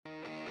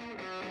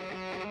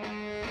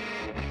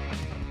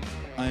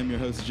I am your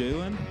host,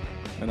 Jalen.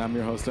 And I'm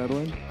your host,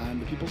 Edwin. I'm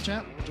the People's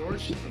Champ,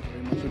 George. Thank you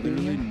very much for being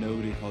Literally here.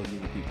 nobody calls you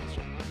the People's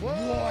Champ.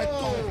 What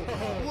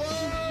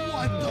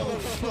the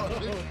fuck?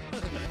 3,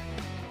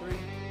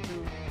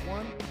 2,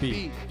 1.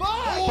 B.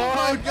 Oh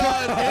my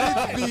God!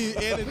 And it's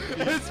B. And it's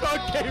B. It's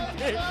fucking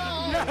B.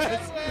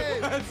 Yes.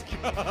 Let's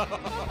go.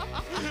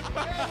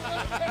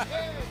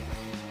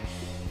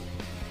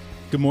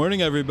 Good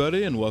morning,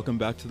 everybody, and welcome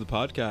back to the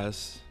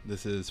podcast.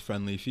 This is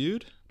Friendly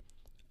Feud.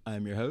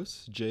 I'm your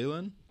host,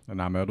 Jalen. And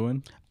I'm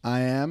Edwin.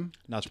 I am.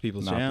 Not the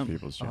People's Not Champ. the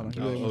People's Champ.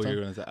 Oh, Oh,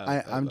 you're going to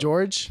say. I'm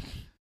George.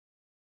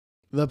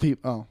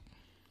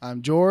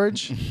 I'm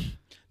George.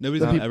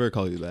 Nobody's gonna ever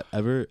call you that.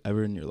 Ever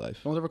in your life.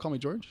 No one's ever called me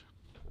George.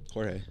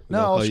 Jorge.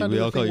 No, I was trying to we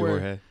do all the call thing you where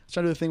Jorge. I was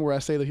trying to do the thing where I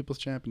say the People's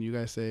Champ and you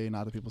guys say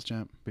not the People's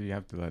Champ. But you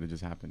have to let it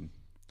just happen.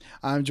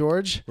 I'm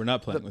George. We're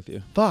not playing with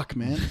you. Fuck,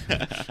 man.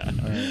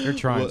 You're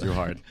trying too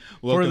hard.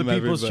 For Welcome, the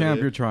People's everybody.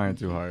 Champ, you're trying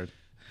too hard.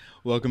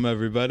 Welcome,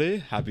 everybody.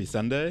 Happy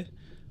Sunday.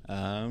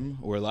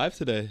 We're live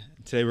today.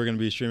 Today we're going to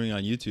be streaming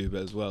on YouTube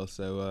as well.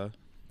 So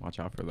Watch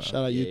out for that.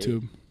 Shout out Yeah.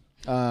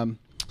 YouTube.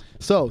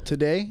 So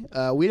today,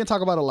 we didn't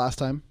talk about it last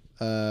time,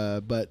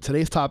 but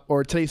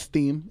today's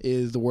theme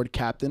is the word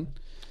captain.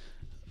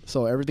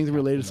 So everything's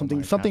related to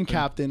something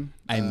captain.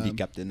 I'm the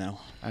captain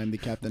now. I'm the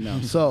captain now.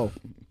 So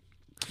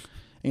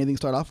anything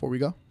start off before we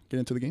go? Get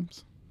into the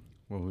games?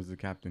 Well, who's the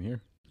captain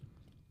here?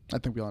 I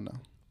think we all know.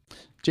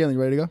 Jalen,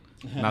 you ready to go?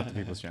 Not the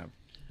People's Champ.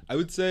 I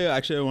would say,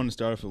 actually, I want to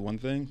start off with one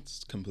thing.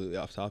 It's completely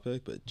off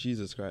topic, but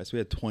Jesus Christ, we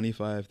had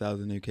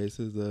 25,000 new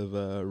cases of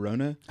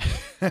Rona.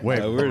 Wait,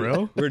 for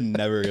real? We're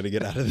never going to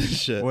get out of this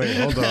shit. Wait,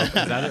 hold up. Is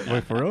that it?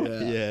 Wait, for real?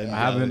 Yeah. I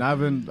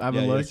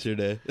haven't looked.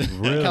 Yesterday.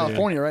 Really?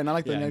 California, right? Not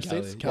like the Yeah, United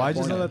Cali. States. Well, I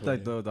just know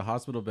California. that like the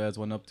hospital beds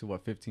went up to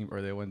what 15,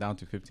 or they went down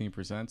to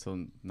 15%.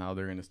 So now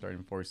they're gonna start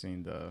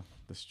enforcing the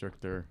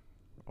stricter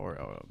or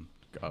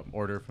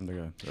order from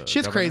the Shit's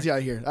governor. crazy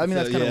out here. I mean,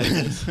 that's kind of what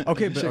it is.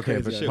 Okay, but Shit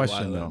crazy. Shit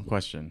question wild. though.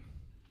 Question.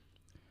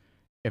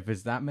 If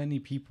it's that many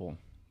people,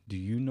 do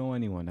you know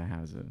anyone that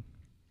has it?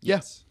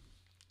 Yes.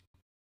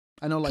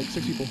 I know like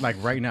 6 people. Like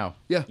right now?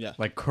 Yeah. Yeah.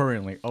 Like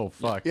currently? Oh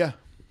fuck. Yeah.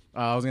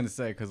 I was gonna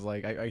say because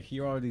like I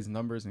hear all these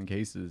numbers and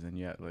cases, and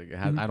yet like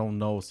I don't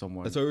know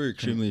someone. That's why we're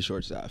extremely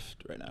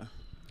short-staffed right now.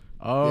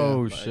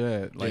 Oh Yeah.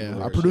 shit! Like Yeah.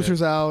 we're- Our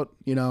producer's out.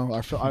 You know,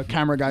 our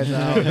camera guy's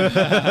out.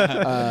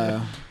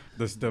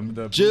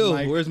 the Jill,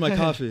 mic- where's my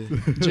coffee?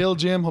 Jill,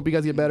 Jim, hope you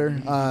guys get better.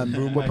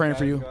 We're praying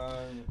for you.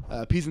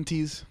 P's and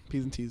T's.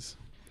 P's and T's.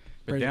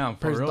 But damn, for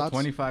prayers and real, thoughts?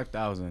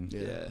 25,000.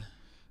 Yeah.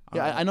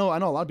 Yeah, I know a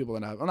lot of people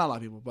that have. Well, not a lot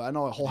of people, but I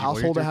know a whole Well,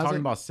 household that you're has talking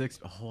it. about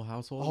a whole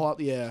household. A whole,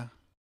 yeah.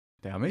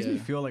 Damn, it makes me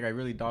Yeah. feel like I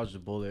really dodged a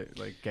bullet,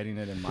 like getting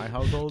it in my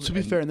household. To be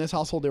and- fair, in this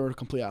household, they were a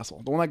complete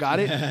asshole. The one that got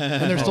it,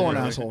 and they're still Oh, an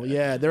really? asshole.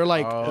 Yeah, they're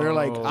like,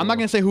 Oh. I'm not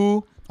gonna say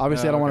who.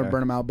 Obviously, Yeah, I don't want to okay. burn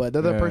them out, but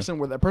they're the Yeah. person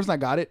that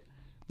got it.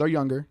 They're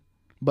younger,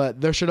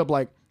 but they're straight up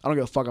like, I don't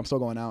give a fuck. I'm still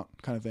going out,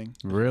 kind of thing.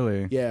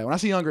 Really? Yeah, when I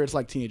say younger, it's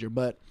like teenager,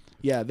 but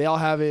yeah, they all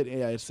have it.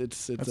 Yeah, it's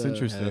That's interesting.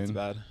 interesting. Yeah, that's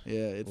bad. Yeah,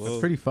 it's Whoa. It's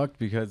pretty fucked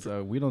because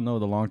we don't know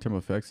the long-term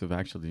effects of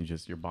actually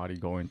just your body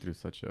going through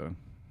such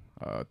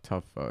a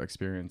tough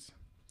experience,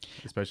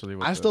 especially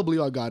with I still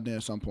believe I've gotten it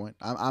at some point.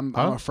 I'm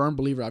Huh? a firm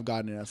believer I've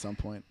gotten it at some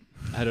point.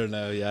 I don't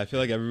know. Yeah, I feel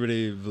like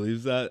everybody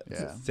believes that.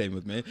 Yeah. Same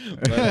with me.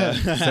 But,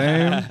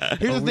 Same.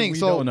 Here's the thing. We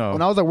So don't know.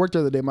 when I was at work the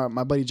other day,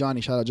 my buddy Johnny,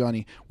 shout out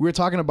Johnny, we were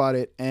talking about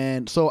it,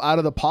 and so out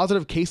of the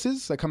positive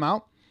cases that come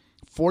out,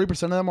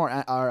 40% of them are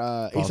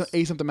False.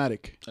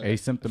 asymptomatic.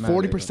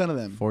 Asymptomatic. 40% of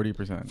them.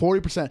 40%.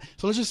 40%.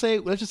 So let's just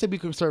say be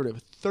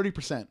conservative.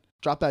 30%.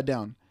 Drop that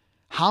down.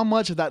 How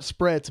much of that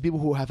spread to people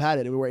who have had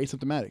it and were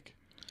asymptomatic?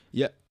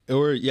 yeah.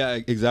 Or yeah,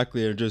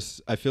 exactly. Or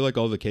just I feel like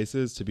all the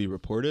cases to be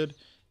reported,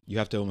 you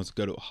have to almost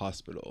go to a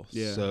hospital.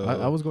 Yeah. So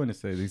I was going to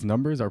say these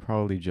numbers are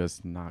probably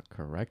just not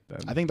correct then.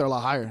 I think they're a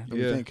lot higher than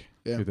we Yeah. think.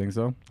 Yeah. You think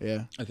so?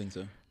 Yeah. I think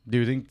so. Do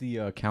you think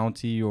the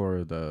county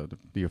or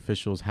the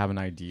officials have an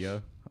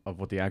idea of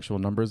what the actual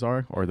numbers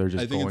are, or they're I just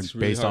think going it's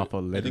really based hard. off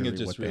of I think literally it's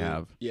just what really, they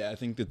have? Yeah, I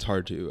think it's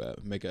hard to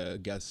make a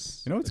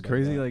guess. You know what's about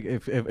crazy? that. Like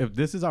if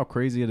this is how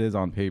crazy it is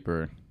on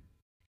paper,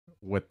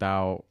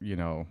 without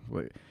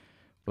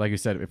like you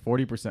said, if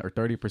 40% or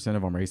 30%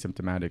 of them are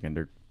asymptomatic and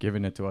they're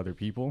giving it to other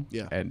people,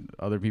 Yeah. and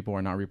other people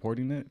are not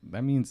reporting it,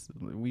 that means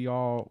we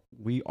all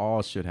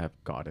should have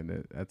gotten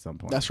it at some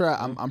point. That's right.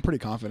 I'm pretty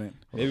confident.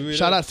 Maybe we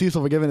Shout don't- out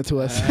Cecil for giving it to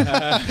us.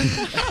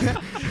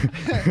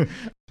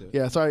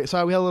 Yeah, sorry.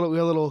 We had a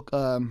little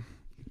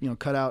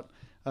cut out.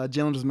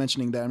 Jalen was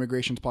mentioning that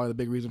immigration is probably the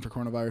big reason for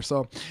coronavirus.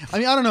 So, I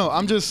mean, I don't know.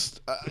 I'm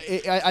just,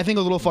 I think it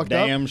was a little fucked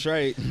up. Damn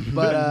straight.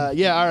 But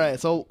yeah, all right.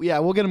 So yeah,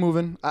 we'll get it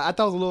moving. I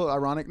thought it was a little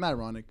ironic, not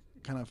ironic,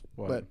 kind of,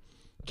 What? but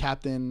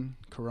Captain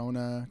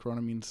Corona.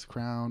 Corona means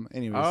crown.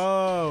 Anyways,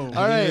 Oh,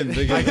 all right. Didn't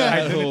think of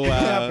that. yeah,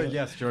 Wow. but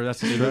yes, George,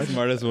 that's You're the true.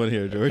 smartest one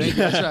here, George. Thank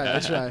you.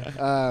 That's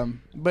right.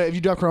 But if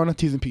you do have Corona,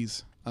 T's and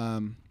P's. But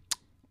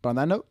on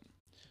that note,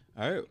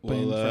 All right.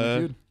 playing Friendly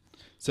Feud.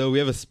 So we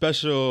have a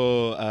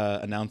special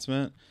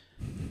announcement.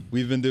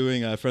 We've been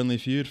doing a Friendly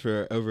Feud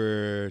for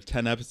over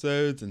 10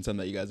 episodes and some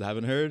that you guys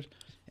haven't heard.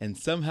 And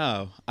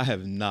somehow I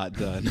have not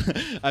done.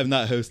 I've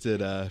not hosted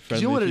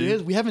Friendly You know what it Feud.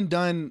 is? We haven't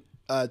done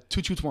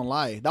 2 Truths, 1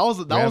 Lie. That was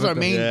our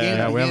main yeah, game.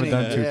 Yeah, at the we haven't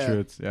beginning. done two Yeah.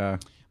 truths. Yeah.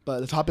 But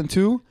let's hop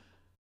into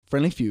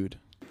Friendly Feud.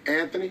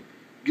 Anthony,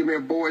 give me a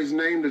boy's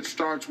name that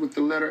starts with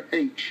the letter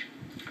H.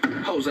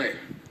 Jose.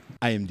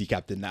 I am the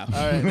captain now.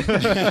 All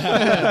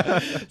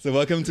right. So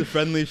welcome to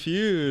Friendly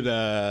Feud.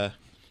 Are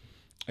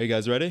you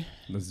guys ready?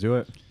 Let's do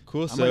it.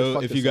 Cool. I'm ready to So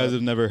fuck if this you guys up.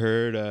 have never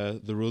heard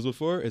the rules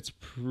before, it's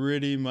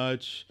pretty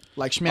much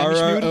Like our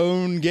Schmammy Schmood?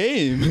 own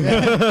game.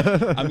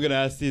 I'm going to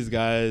ask these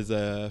guys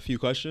a few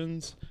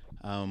questions.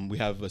 We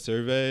have a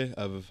survey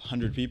of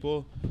 100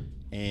 people,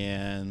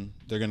 and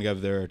they're going to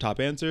give their top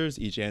answers.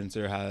 Each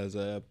answer has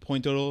a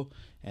point total,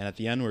 and at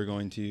the end, we're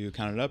going to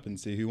count it up and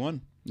see who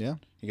won. Yeah.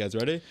 You guys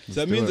ready? So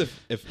that do means it.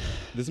 if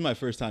this is my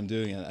first time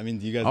doing it, I mean,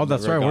 you guys Oh, have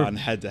that's never right, we're- gone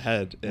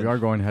head-to-head. we are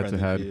going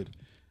head-to-head. Feud.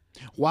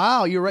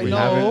 Wow, you're right. We no.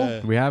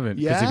 haven't. We haven't.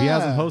 Because if he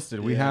hasn't Yeah. hosted,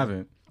 we Yeah.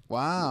 haven't.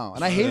 Wow.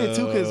 And I hate it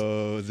too because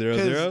So,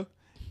 0-0?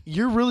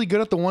 you're really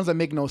good at the ones that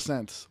make no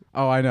sense.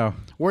 Oh, I know.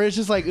 Where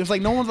it's like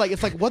no one's like,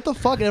 it's like, what the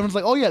fuck? And everyone's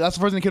like, oh yeah, that's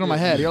the first thing that came to my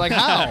head. You're like,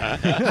 how?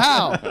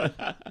 How?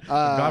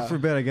 God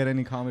forbid I get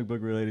any comic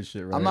book related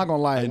shit right. I'm not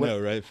gonna lie. I When- know,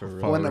 right? For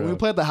real. When we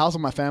play at the house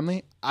with my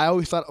family, I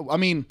always thought, I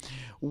mean,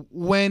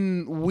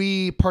 when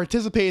we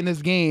participate in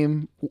this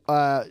game,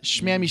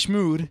 Schmammy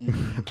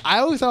Schmood, I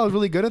always thought I was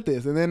really good at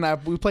this. And then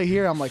we play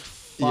here, I'm like,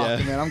 fuck,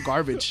 Yeah. man, I'm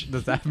garbage.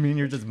 Does that mean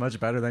you're just much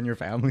better than your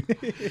family?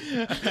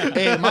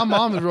 Hey, my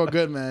mom is real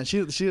good, man. She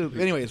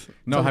anyways.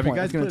 No, to the have you point.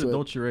 guys Let's get played into it.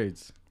 adult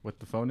charades with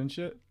the phone and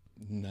shit?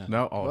 No.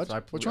 No. Oh, What?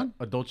 so Which one?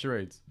 Adult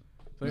charades.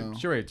 So No.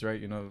 Charades, right?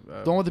 You know.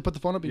 The one where they put the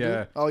phone up? You do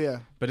Yeah. it? Oh, yeah.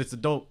 But it's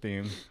adult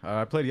theme.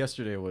 I played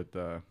yesterday with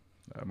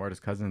Marta's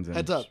cousins. And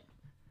Heads up.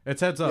 It's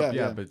heads up, Yeah,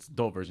 yeah, yeah. but it's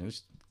adult version.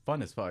 It's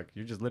fun as fuck.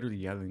 You're just literally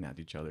yelling at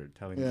each other,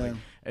 telling Yeah. like,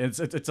 and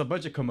it's a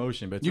bunch of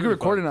commotion. But it's You can really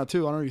record fun. it now,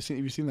 too. I don't know if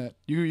you've seen that.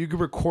 You can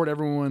record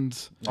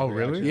everyone's. Oh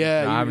really?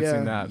 Yeah, No, I haven't yeah.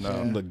 seen that. No. Yeah.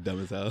 I'm look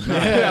dumb as hell.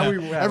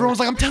 Everyone's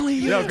like, I'm telling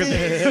you. Yeah,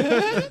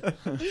 'cause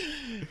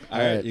All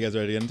right, you guys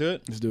ready to get into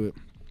it? Let's do it.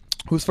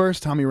 Who's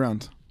first? How many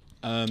rounds?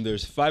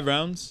 There's 5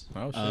 rounds.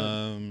 Oh,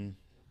 shit.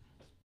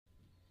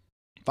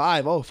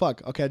 5. Oh,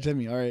 fuck. Okay,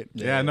 Jimmy. All right.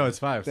 yeah, no, it's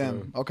 5.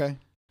 Damn. So, Okay.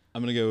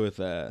 I'm gonna go with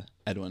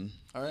Edwin.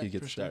 All right, He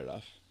gets for sure. started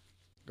off.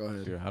 Go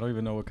ahead. dude, I don't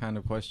even know what kind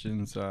of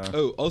questions.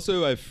 Oh,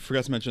 also, I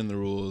forgot to mention the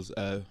rules.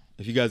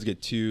 If you guys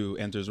get 2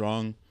 answers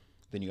wrong,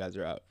 then you guys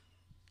are out.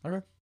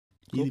 Okay.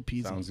 Easy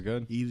peasy. Sounds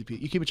good. Easy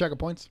peasy. You keep a track of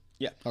points?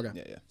 Yeah. Okay.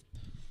 Yeah.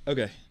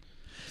 Okay.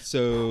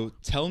 So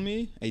tell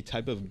me a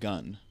type of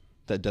gun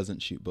that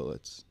doesn't shoot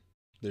bullets.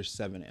 There's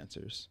 7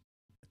 answers.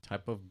 A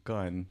type of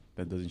gun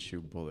that doesn't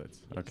shoot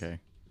bullets. Okay.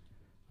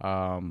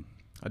 A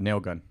nail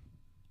gun.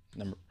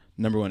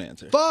 Number 1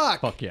 answer.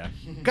 Fuck. Fuck yeah.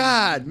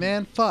 God,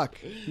 man. Fuck.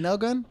 Nail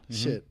gun? Mm-hmm.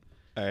 Shit.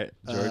 All right,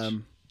 George.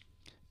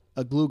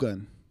 A glue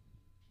gun.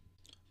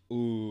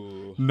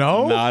 Ooh.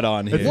 No? Not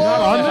on here. It's not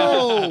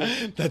on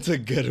there? That's a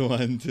good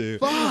one too.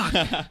 Fuck.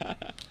 I'm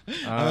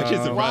actually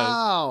surprised.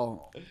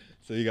 Wow.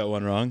 So you got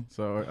 1 wrong.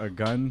 So a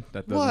gun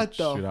that doesn't What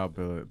the shoot out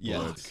bullets.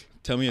 Yes.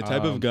 Tell me a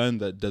type of gun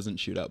that doesn't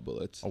shoot out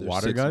bullets. a There's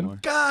water 6 gun? more.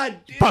 God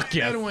damn Fuck it,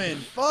 yes. Edwin.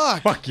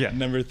 Fuck. Fuck yeah.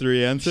 Number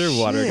 3 answer,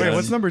 water Shit. gun. Wait,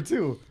 what's number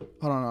 2?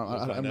 Hold on.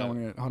 I find don't out.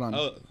 want to. Hold on.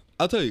 Oh,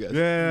 I'll tell you guys.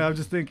 Yeah, I'm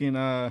just thinking.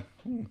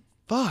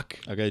 Fuck.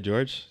 Okay,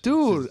 George.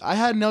 Dude, I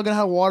had nail gun, I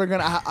had water gun.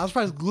 I was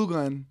surprised glue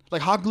gun.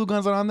 Like hot glue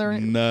guns are on there.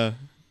 Nah,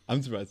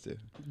 I'm surprised too.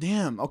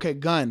 Damn. Okay,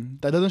 gun.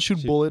 That doesn't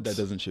shoot bullets. That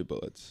doesn't shoot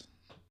bullets.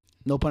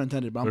 No pun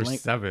intended, but I'm There's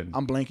blank. 7.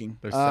 I'm blanking.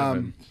 There's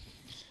 7.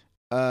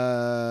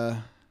 Yeah,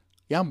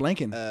 I'm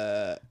blanking.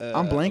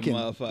 I'm blanking.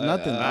 motherfucker.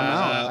 Nothing. I'm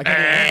out. I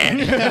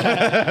can't.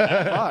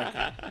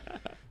 Fuck.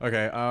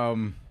 Okay.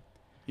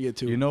 You get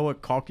 2. You know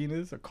what caulking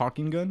is? A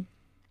caulking gun?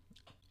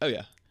 Oh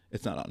yeah,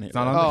 it's not on here. It's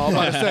not on. Oh, I'm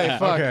about to say,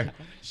 fuck. Okay.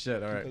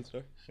 Shit. All right. That's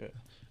fair.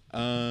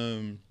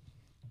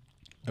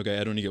 Okay,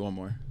 I don't need to get 1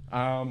 more.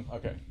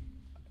 Okay.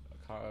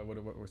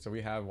 So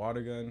we have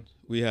water gun.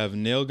 We have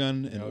nail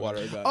gun and Nail water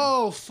gun. gun.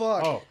 Oh,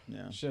 fuck. Oh.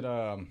 Yeah. Shit.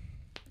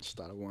 Just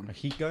thought of A one.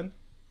 heat gun.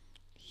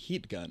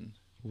 Heat gun.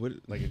 What?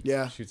 Like it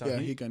Yeah. shoots out Yeah,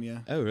 heat. heat gun, yeah.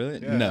 Oh really?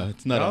 Yeah. No,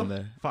 it's not No? on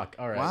there. Fuck.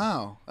 All right.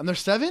 Wow. And there's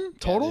 7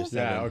 total? there's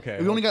Yeah. 7. Okay.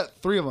 We only got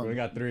 3 of them. We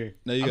got 3.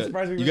 No, I'm you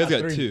surprised we guys got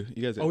 3. 2.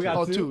 You guys got Oh, we 2. got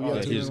Oh, 2. 2. Oh,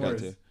 Yeah, he two just got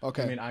words. 2.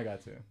 Okay. I mean, I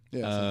got 2.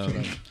 Yeah.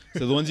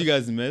 So the ones you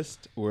guys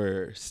missed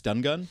were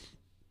stun gun,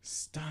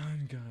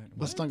 Stun gun.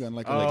 What's stun gun?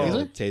 Like a Oh.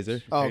 like taser? a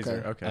taser, Oh,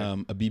 Taser, okay.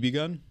 Okay. a BB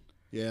gun.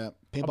 Yeah. Oh,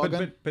 Paintball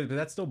gun? but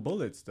that's still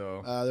bullets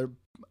though. They're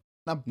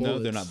not bullets.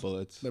 No, they're not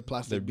bullets. They're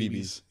plastic They're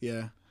BBs.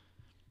 Yeah.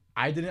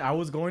 I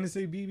was going to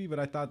say BB, but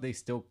I thought they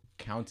still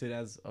counted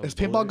as. Is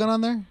paintball gun on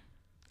there?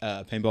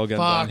 Paintball guns Fuck,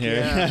 on here.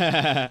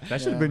 yeah.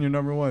 That should have been your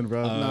number 1,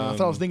 bro. No, that's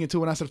what I was thinking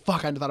too. When I said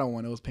fuck, I thought I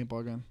won. It was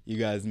paintball gun. You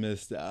guys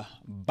missed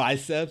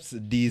biceps.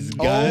 These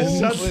Oh,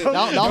 guns. wait, that was the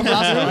last one,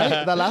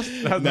 right? That last?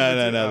 No.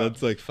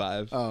 That's like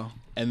 5. Oh.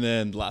 And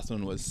then the last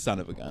one was son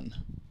of a gun.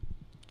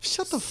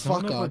 Shut the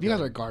Son fuck of a up. You guys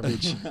gun. are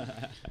garbage.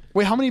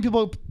 Wait, how many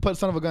people put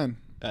son of a gun?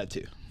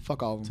 2.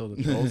 Fuck all of So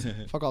them. the trolls.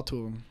 Fuck all 2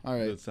 of them. All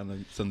right.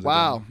 Sons of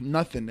Wow. gun.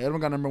 Nothing.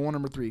 Everyone got number 1,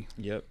 number 3.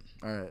 Yep.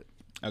 All right.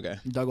 Okay.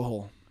 Dug a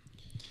hole.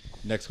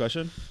 Next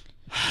question.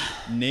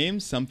 Name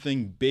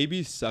something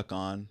babies suck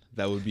on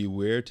that would be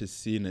weird to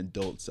see an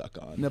adult suck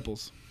on.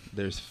 Nipples.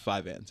 There's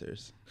 5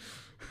 answers.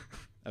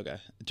 Okay,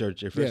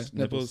 George, you're first.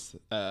 Yeah, nipples.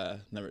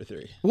 Number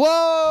 3.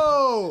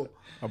 Whoa!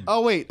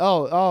 Oh wait.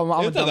 Oh,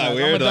 I'm a It's not that dumbass.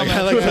 weird. I'm a Like, I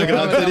dumbass. like sucking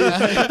on I'm a titties.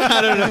 dumbass.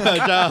 I don't know,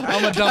 John.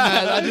 I'm a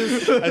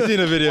dumbass. I've seen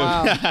a video.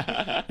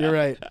 Wow. You're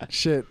right.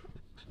 Shit.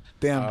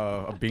 Damn.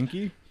 A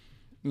binky?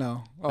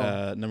 No.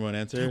 Oh. Number 1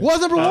 answer. Was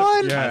number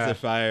one? Yeah.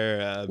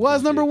 Pacifier.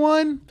 Was pinky. number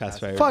 1?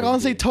 Pacifier. Fuck, I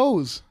want to say pinky.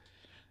 toes.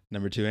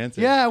 Number 2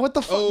 answer. Yeah, what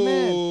the fuck,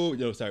 man? Oh,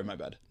 no, sorry, my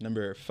bad.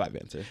 Number 5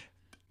 answer.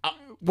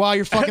 Wow,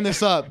 you're fucking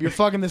this up. You're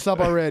fucking this up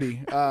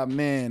already.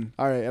 Man.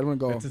 All right, I'm gonna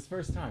go. It's his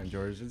first time,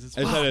 George. It's his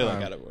I first tried to time.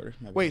 like out of order.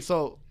 My bad. Wait,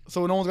 so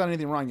no one's got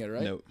anything wrong yet,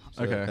 right? No.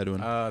 So, Okay.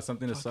 Edwin.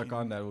 Something to suck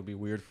on that would be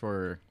weird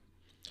for.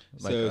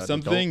 Like, So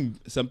an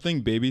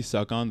something babies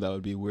suck on that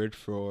would be weird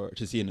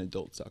to see an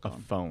adult suck adult. A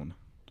on. phone.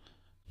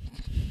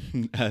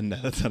 No,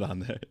 that's not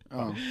on there.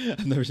 Oh.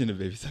 I've never seen a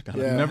baby suck on.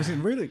 Yeah. Never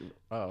seen really.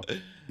 Oh,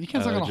 You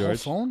can't suck on a whole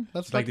George? phone.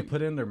 That's like they fucking-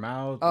 put it in their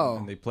mouth. Oh.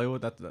 And they play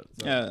with that.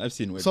 Yeah, I've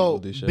seen weird So,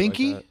 people do shit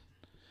binky? like that.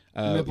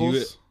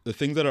 Nipples? The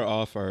things that are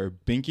off are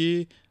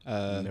binky,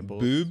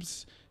 Nipples.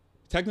 boobs.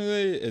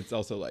 Technically, it's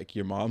also like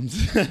your mom's.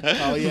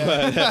 Oh,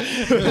 yeah.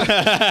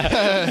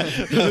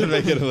 That would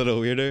make it a little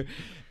weirder.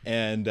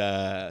 And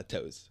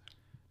toes.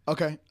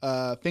 Okay.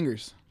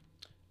 Fingers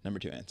Number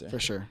 2 answer. for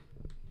sure.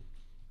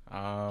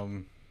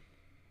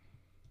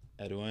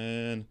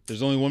 Edwin.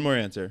 There's only one more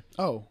answer.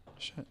 Oh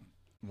shit.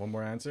 One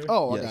more answer.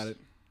 Oh, Yes. I got it.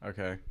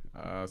 Okay.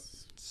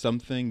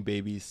 Something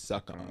babies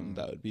suck on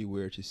that would be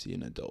weird to see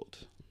an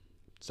adult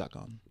suck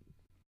on.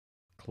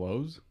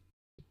 Clothes.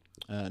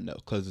 No,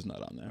 clothes is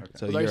not on there. Okay.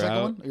 So Was that you're your second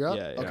out. one? You're out?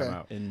 Yeah, yeah. Okay. I'm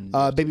out. In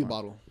Baby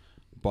bottle.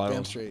 bottle.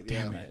 Damn straight.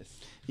 Damn Yeah. it.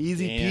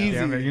 Easy Damn. peasy.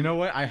 Damn it. You know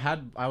what?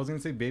 I was gonna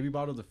say baby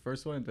bottle the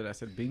first one, but I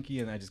said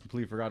binky and I just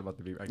completely forgot about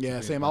the baby. Yeah,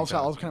 same. I was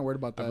kind of worried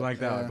about that. I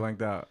blanked out. Yeah. I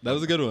blanked out. That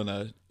was a good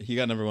one. He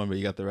got number 1, but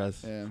you got the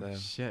rest. Yeah. So.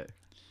 Shit.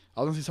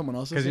 I was gonna see someone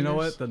else's. Because you know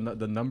what? fingers.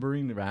 The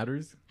numbering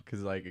matters.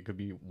 Because like it could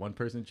be one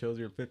person chose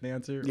your 5th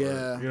answer. or,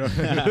 Yeah. you know?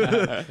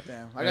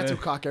 Damn, I got too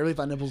cocky. I really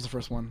thought nipples was the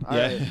first one. All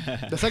Yeah.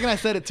 right. The second I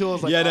said it too, I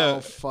was like, Yeah, oh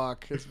no.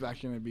 fuck, it's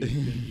actually gonna be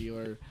binky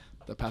or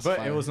the pacifier.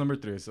 But it was number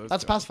 3. So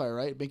That's pacifier,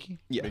 right? Binky.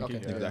 Yeah, Binky, Okay.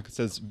 yeah. exactly. It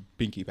says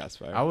binky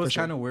pacifier. I was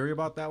sure. kind of worried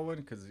about that one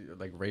because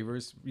like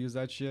ravers use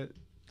that shit.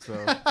 So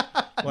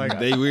like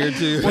They weird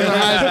too. When they're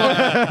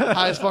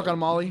high as fuck on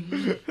Molly.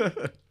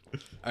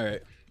 All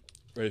right.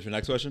 Ready for the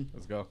next question?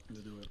 let's go.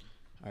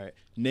 All right.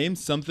 Name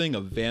something a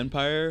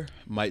vampire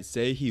might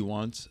say he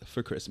wants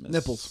for Christmas.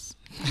 Nipples.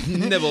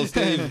 Nipples,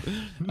 Dave.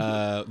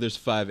 There's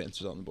 5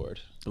 answers on the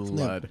board.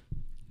 Blood.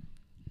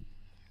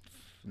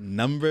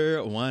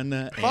 Number 1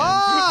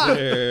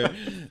 answer.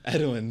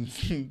 Edwin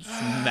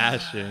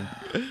smashing.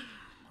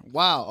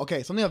 Wow.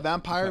 Okay. Something a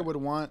vampire would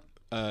want.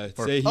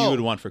 Say he would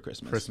want for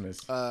Christmas.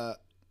 Christmas. I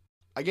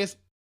guess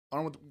I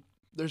don't know.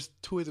 There's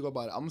 2 ways to go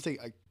about it. I'm gonna say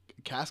a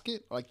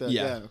casket, like the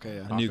Yeah. Okay.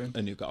 Yeah.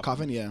 A new coffin.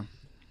 Coffin.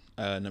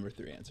 Yeah. Number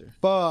 3 answer.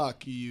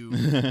 Fuck you.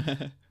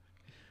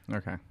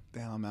 Okay.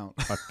 Damn, I'm out.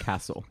 A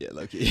castle. Yeah,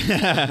 Loki.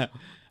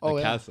 Oh,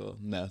 yeah. Castle.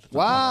 No. that's not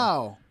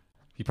Wow.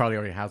 He probably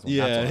already has one.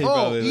 Yeah, That's he why.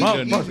 probably easy,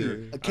 don't need easy.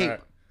 to. A cape.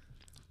 Alright.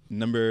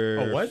 Number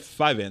A what?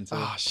 5 answer.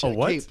 Ah, shit. A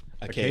what? Cape.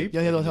 A A cape. cape?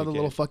 Yeah, they don't A have the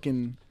little cape.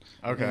 fucking.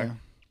 Okay.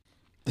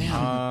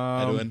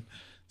 Yeah. Edwin.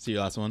 See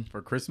your last one.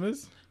 For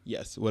Christmas?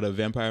 Yes. What a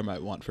vampire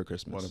might want for What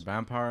Christmas. a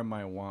vampire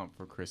might want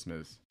for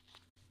Christmas.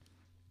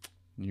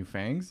 New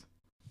fangs?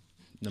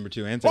 Number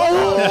 2 answer.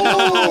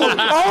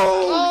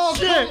 Oh,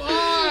 shit! Come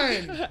on!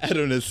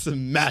 Edwin is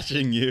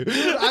smashing you.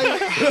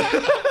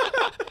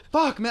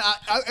 Fuck, man.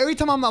 Every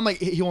time I'm like,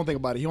 he won't think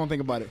about it. He won't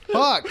think about it.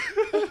 Fuck.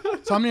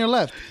 So how many are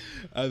left?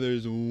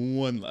 There's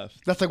 1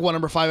 left. That's like what,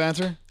 number 5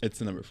 answer? It's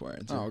the number 4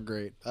 answer. Oh,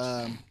 great.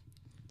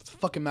 It's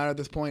fucking matter at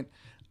this point.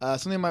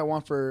 Something I might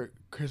want for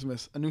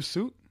Christmas. A new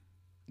suit?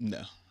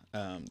 No.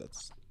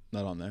 That's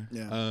not on there.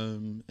 Yeah.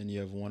 And you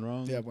have 1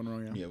 wrong? Yeah, one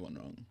wrong, yeah. You have 1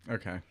 wrong.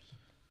 Okay.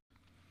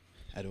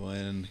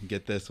 Edwin,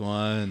 get this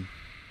one.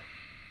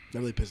 That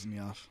really pisses me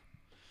off.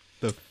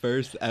 The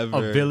first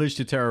ever. A village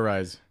to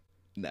terrorize.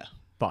 No.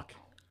 Fuck.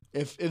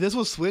 If this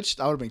was switched,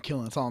 I would have been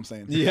killing. That's all I'm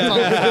saying.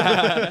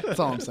 Yeah. That's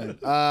all I'm saying.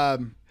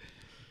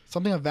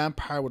 Something a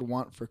vampire would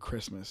want for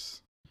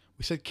Christmas.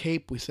 We said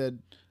cape. We said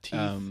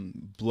teeth.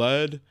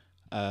 Blood,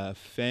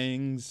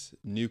 fangs,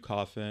 new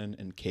coffin,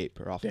 and cape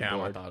are off the Damn, I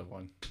board. thought of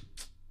one.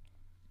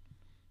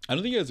 I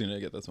don't think you guys are going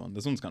to get this one.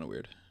 This one's kind of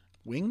weird.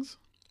 Wings?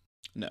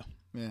 No.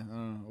 Yeah, I don't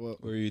know.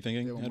 What were you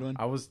thinking, Yeah, one Edwin?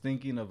 I was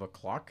thinking of a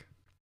clock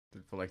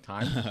for like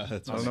time. That's I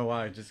don't funny. know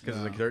why. Just because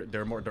No. like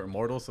they're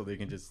immortal, so they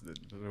can just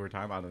over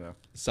time. I don't know.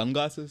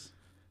 Sunglasses?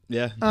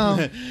 Yeah.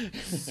 Oh.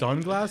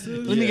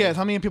 Sunglasses. Let me Yeah. guess.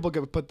 How many people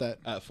could put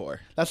that? 4.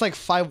 That's like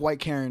 5 white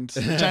Karens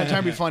trying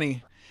to be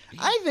funny.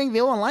 I think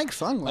they won't like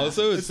sunglasses.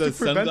 Also, it It's to says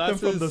prevent them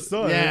sunglasses. from the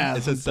sun. Yeah.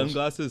 It says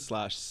sunglasses /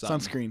 sun.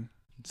 Sunscreen.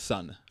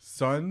 Sun.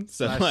 Sun.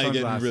 So slash like it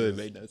sunglasses. really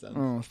made no sense.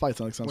 Oh, it's probably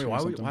something like sunscreen Wait, or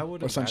something. why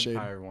would or a sunshade.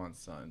 vampire want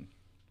sun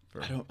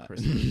for I don't.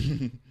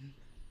 Christmas?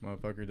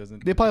 Motherfucker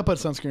doesn't. They probably put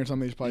sunscreen or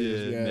something. They just probably yeah,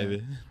 use, yeah.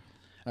 maybe.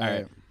 All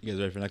right. You guys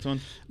ready for the next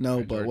one? No,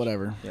 Right, but George.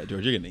 whatever. Yeah,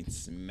 George, you're getting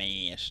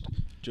smashed.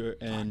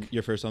 And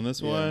you're first on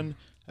this one.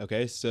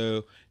 Okay,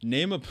 so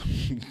name a.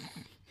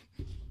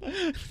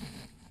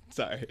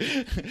 Sorry,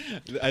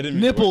 I didn't.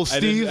 Nipples, I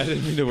Steve.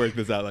 didn't mean to work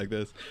this out like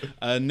this.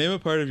 Name a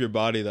part of your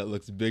body that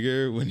looks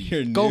bigger when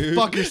you're Go nude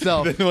fuck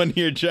yourself. than when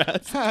you're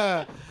dressed.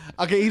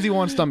 Okay, easy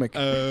one, stomach.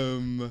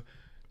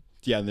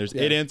 Yeah, and there's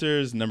 8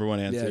 answers. Number 1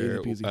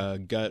 answer, easy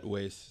peasy. gut,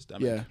 waist,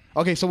 stomach. Yeah.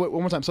 Okay, so wait,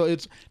 one more time. So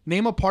it's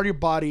name a part of your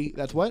body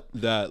that's what?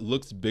 That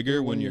looks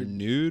bigger when you're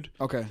nude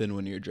Okay. than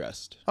when you're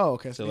dressed. Oh,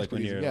 okay. So that's like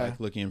when pretty you're easy. like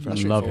looking in front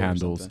That's of Love your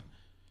handles. something.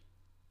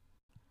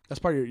 That's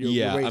part of your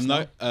Yeah, waist, I'm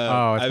not.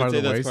 Oh, it's I part would of say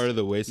the that's waist? part of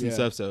the waist and Yeah.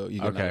 stuff. So you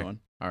get Okay. another one.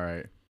 All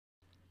right.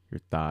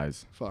 Your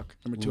thighs. Fuck.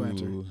 Number 2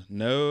 answer. Ooh,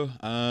 no.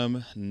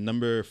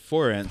 Number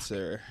 4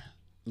 answer,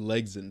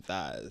 legs and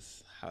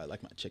thighs. How I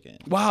like my chicken.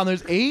 Wow, and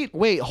there's 8?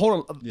 Wait,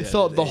 hold on. Yeah,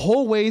 So there's the 8.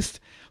 whole waist.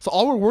 So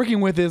all we're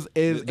working with is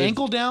There's-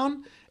 ankle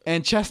down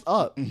and chest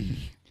up.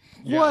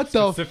 Yeah, What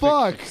the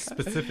fuck?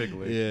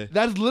 Specifically. Yeah.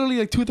 That's literally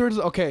like 2/3.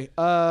 Okay.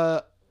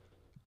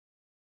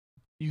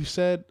 You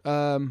said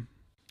I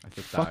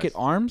said fuck it, thighs.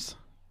 arms,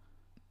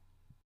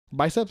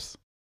 biceps.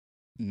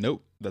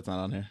 Nope, that's not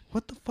on here.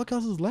 What the fuck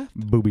else is left?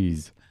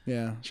 Boobies.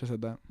 Yeah, should have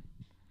said that.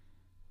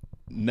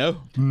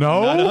 No.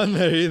 No? Not on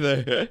there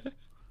either.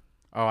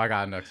 Oh, I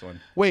got a next one.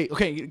 Wait.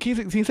 Okay. Can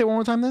you say it one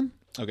more time then?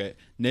 Okay.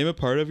 Name a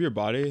part of your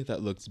body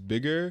that looks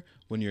bigger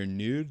when you're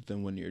nude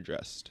than when you're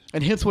dressed.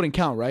 And hips wouldn't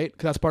count, right?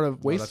 Because that's part of Oh,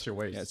 waist. that's your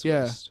waist. Yeah. It's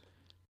Yeah. waist.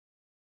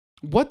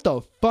 What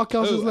the fuck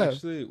else is Oh, left?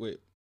 actually, wait.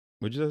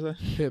 What'd you say?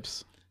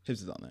 Hips.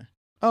 Hips is on there.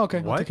 Oh, okay.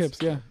 I'll What? take hips.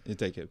 Yeah. You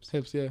take hips.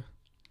 Hips. Yeah.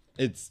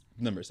 It's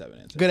number 7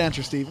 answer. Good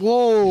answer, Steve.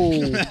 Whoa.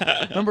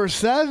 Number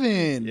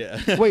 7.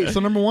 Yeah. Wait.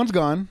 So number 1's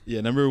gone. Yeah,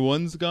 number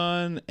 1's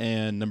gone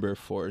and number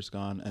 4's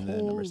gone and then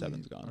number Holy-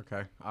 7's gone.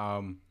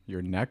 Okay.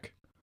 Your neck.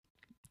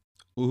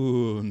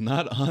 Ooh,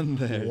 not on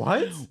there.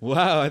 What?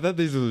 Wow, I thought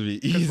these would be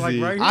easy. like,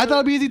 right I thought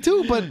it'd be easy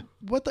too, but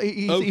what the?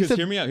 He Because said,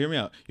 hear me out.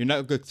 Your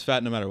neck looks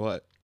fat no matter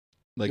what.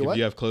 Like Your if what?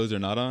 you have clothes or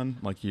not on,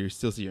 like you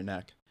still see your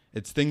neck.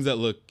 It's things that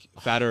look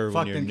fatter when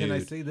Fuck, you're then nude. can I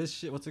say this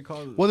shit? What's it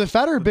called? was it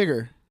fatter or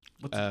bigger?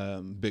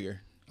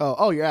 Bigger.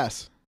 Oh, your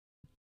ass.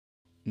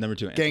 Number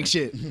 2 answer. Gang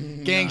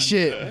shit. Gang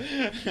shit.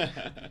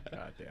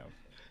 God damn.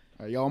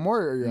 All right, y'all want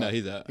more? Or you're No, out?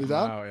 he's out. He's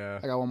out. Oh, yeah.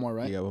 I got one more,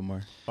 right? You got one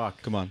more.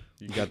 Fuck. Come on,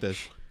 you got this.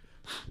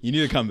 You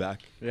need to come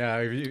back. Yeah,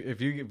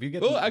 if you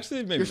get Oh,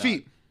 actually, maybe Your not.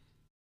 feet.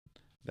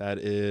 That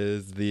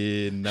is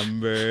the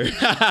number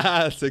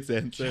 6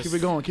 answer. Keep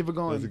it going. Keep it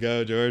going. Let's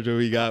go, George. What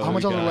we got? How What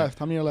much we are got? left?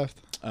 How many are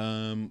left?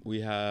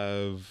 We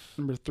have.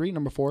 Number 3,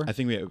 number 4. I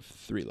think we have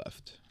 3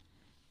 left.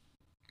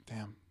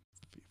 Damn.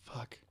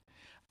 Fuck.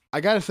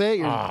 I gotta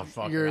say, Ah,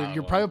 fuck, your I got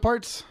one. private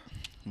parts.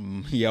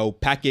 Yo,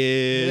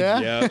 package. Yeah?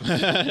 Yep.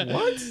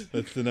 What?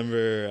 That's the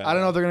number. I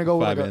don't know if they're gonna go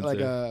with 5 like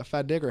answer. a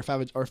fat dick or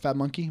a fat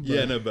monkey. But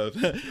Yeah, no, both.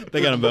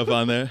 They got them both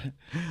on there.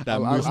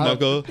 That moose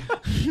knuckle.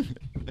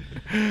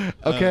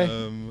 Okay.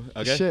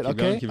 Okay. Shit. Keep Okay.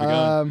 Going, keep it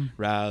going.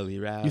 Rally.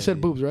 You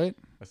said boobs, right?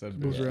 I said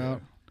Boobs are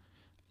out.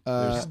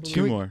 There's can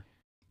 2 we- more.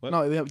 What?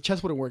 No,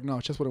 chest wouldn't work. No,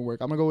 chest wouldn't work.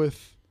 I'm gonna go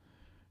with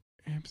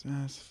hips,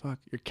 ass. Fuck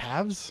your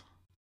calves.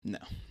 No.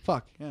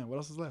 Fuck. Yeah. What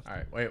else is left? All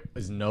right. Wait,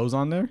 is nose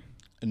on there?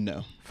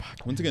 No.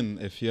 Once again,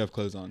 if you have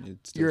clothes on,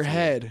 you'd still Your see it.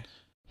 head.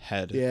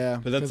 Head. Yeah.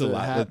 But that's because a of the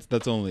lot. hat.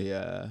 That's only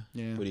Yeah.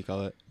 what do you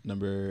call it?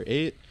 Number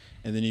 8,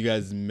 and then you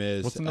guys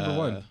missed. What's the number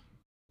 1?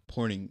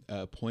 Pointing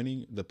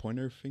the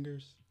pointer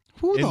fingers.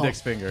 Who Index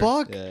the finger.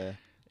 fuck? Yeah.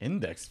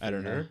 Index I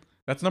don't finger. know.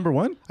 That's number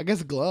 1? I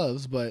guess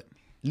gloves, but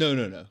No.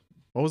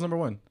 What was number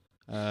 1?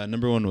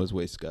 Number 1 was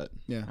waist gut.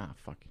 yeah. Ah,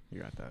 fuck.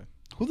 You got that.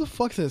 Who the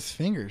fuck says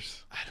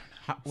fingers?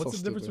 What's So the difference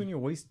stupid. between your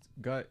waist,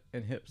 gut,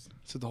 and hips?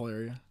 It's the whole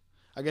area.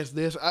 I guess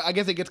this. I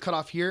guess it gets cut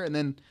off here and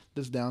then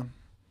this down.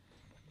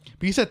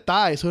 But you said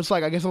thighs, so it's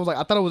like I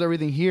thought it was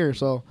everything here.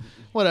 So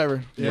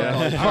whatever.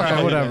 Yeah. Fuck all All right,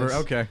 you whatever. guys.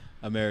 Okay.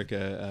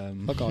 America.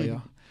 Fuck all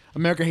y'all.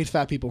 America hates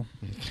fat people.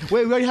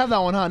 Wait, we already have that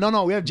one, huh?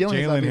 No, we have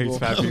Jalen Jalen hates hates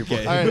fat people. fat people.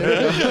 Okay. All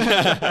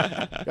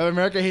right, there we go.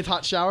 America hates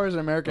hot showers,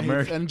 and America hates,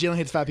 America- and Jalen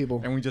hates fat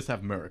people. And we just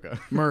have America.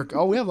 Merc.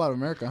 Oh, we have a lot of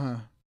America, huh?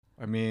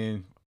 I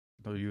mean,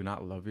 do you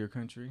not love your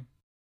country?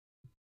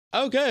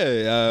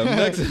 Okay.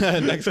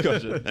 Next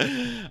question.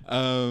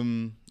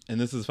 And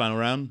this is the final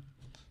round.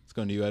 It's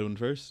going to you, Edwin,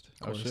 first. Of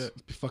Oh, course. shit.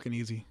 It'd be fucking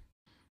easy.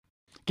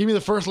 Give me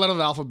the first letter of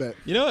the alphabet.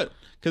 You know what?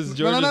 Because No,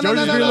 George no, no, is no, George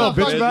no, is no, being a no, little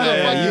bitch fuck about you. it.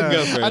 Yeah, you can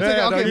go first. I'll take it.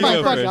 Yeah, Okay, you fine,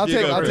 go fine. first. I'll You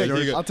take it. go I'll first. take You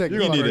it. go I'll take You it.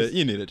 go You need first. it.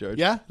 You need it, George.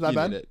 Yeah? Is that You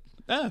bad? need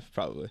it.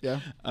 Probably. Yeah.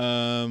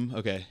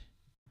 Okay.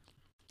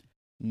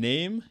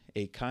 Name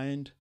a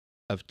kind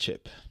of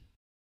chip.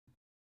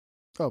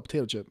 Oh,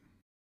 potato chip.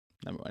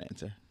 Number 1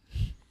 answer.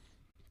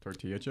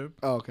 Tortilla chip?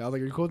 Oh, okay. I was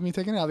like, are you cool with me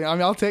taking it? I mean,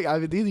 I'll take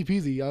it. Easy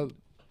peasy.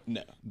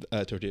 No.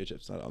 Tortilla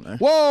chips not on there.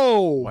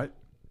 Whoa. What?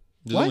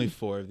 There's What? only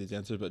 4 of these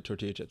answers, but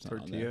tortilla chips not on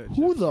Tortilla there.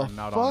 Who chips the are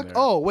not on fuck? there.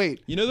 Oh,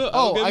 wait. You know the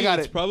Oh, okay, I got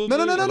it's it. Probably No.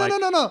 like-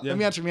 Let Yeah.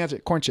 me answer.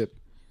 Corn chip.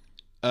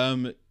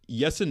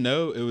 Yes and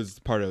no. It was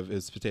part of.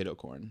 It's potato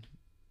corn.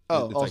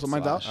 Oh, It's oh, so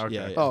mine's out? slash. Okay.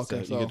 Yeah. Oh, okay,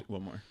 So so- you get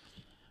one more.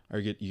 Or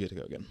you get to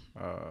go again.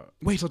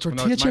 Wait, so no,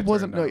 tortilla it's my chip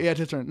wasn't? turn No, now. yeah, it's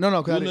his turn. No.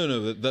 Well,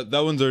 no. That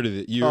one's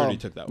already. You already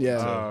took that one. yeah.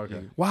 So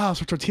okay. Wow,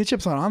 so tortilla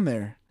chips not on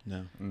there.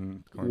 No.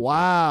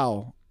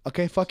 Wow.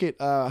 Okay, fuck it.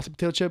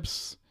 Potato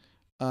chips.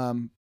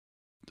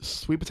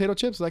 Sweet potato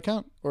chips. Does that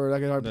count? Or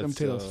like hard That's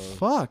potatoes? so-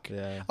 Fuck.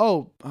 Yeah.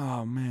 Oh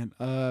man.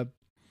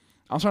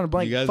 I'm trying to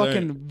blank. You guys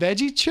Fucking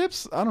veggie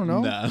chips. I don't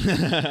know. No.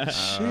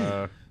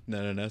 Shit.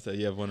 No. So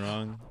you have one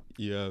wrong.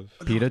 You have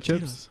Pita Potatoes.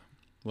 chips.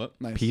 what?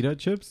 Nice. Pita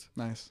chips.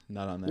 Nice.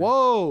 Not on there.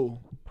 Whoa.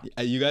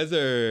 You guys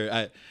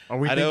are. Are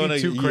we I don't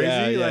thinking wanna, too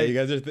crazy? Yeah, like, you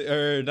guys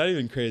are or not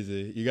even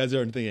crazy. You guys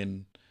aren't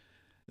thinking.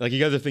 Like you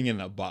guys are thinking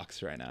in a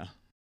box right now.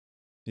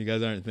 You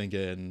guys aren't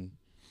thinking.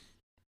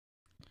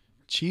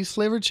 Cheese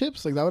flavored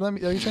chips? Like that? What are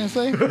you trying to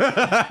say?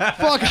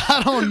 Fuck,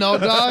 I don't know,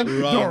 dog.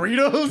 Wrong.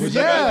 Doritos.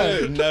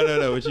 Yeah.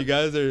 No. What you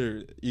guys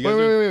are. You guys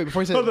are Wait.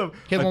 Before you say, Hold up.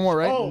 he has one more,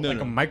 right? Oh, No, like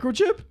no. a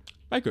microchip.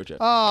 microchip.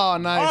 Oh,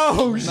 nice.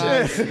 Oh,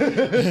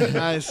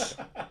 Nice.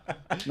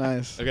 shit.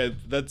 Nice. Okay,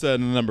 that's a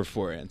number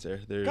 4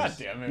 answer. There's. God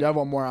damn it. You have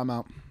one more. I'm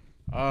out.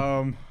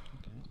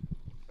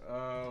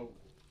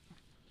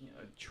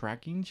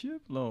 Tracking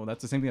chip? No,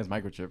 that's the same thing as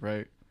microchip,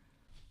 right?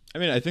 I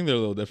mean, I think they're a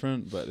little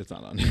different, but it's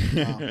not on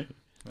here.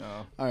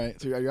 Oh. All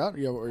right. So are you out?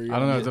 I don't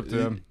know. It's up to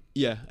them.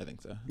 Yeah, I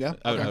think so. Yeah?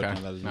 I would Okay.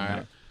 count that as All one.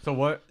 right. So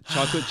what?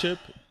 Chocolate chip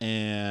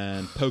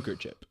and poker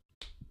chip.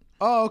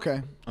 Oh,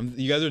 okay.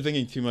 You guys are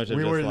thinking too much of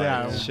We just were- like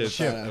yeah, chips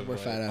shit. of, We're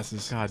like- fat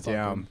asses. God Fuck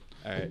damn. them.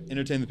 All right,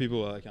 entertain the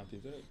people while I count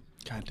these out.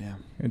 God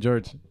damn. Hey,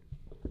 George,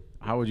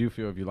 how would you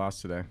feel if you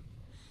lost today?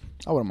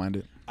 I wouldn't mind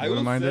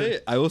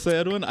it. I will say,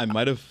 Edwin, I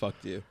might have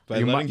fucked you by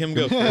You letting might- him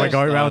go first. Like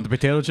going around with the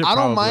potato chip? I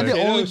don't mind Probably. it.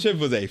 Potato Only- chip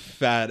was a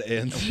fat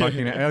answer.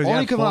 Fucking,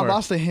 Only because when I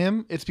lost to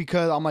him, it's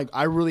because I'm like,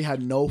 I really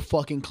had no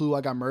fucking clue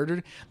I got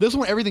murdered. This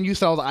one, everything you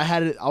said,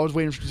 I was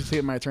waiting to see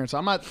it my turn, so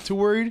I'm not too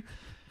worried.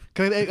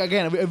 Because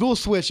again, if it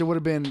was switched, it would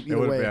have been either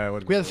would've- way. yeah, it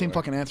would've We had been the same either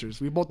way. fucking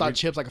answers. We both thought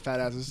chips like a fat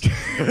asses.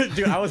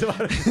 Dude, I was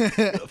about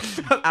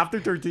to, after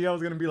tortilla, I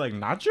was gonna be like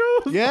nachos.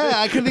 Yeah,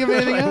 I couldn't think of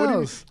anything Like, what do you-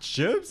 else.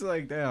 Chips,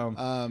 like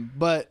damn.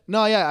 But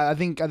no, yeah, I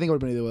think it would have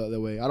been either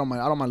way. I don't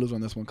mind losing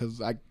on this one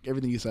because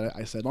everything you said,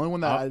 I said. The only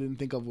one that I didn't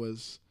think of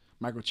was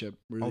microchip.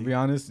 Really. I'll be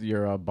honest,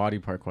 your body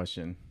part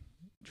question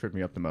tripped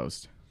me up the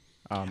most.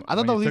 I thought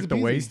when that you was took the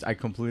easy peasy. waist. I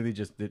completely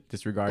just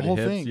disregarded The whole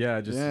hips. thing.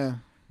 Yeah, just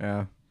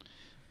yeah.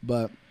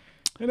 But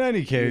In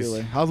any case, either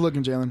way. How's it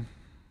looking, Jalen?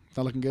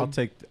 Not looking good. I'll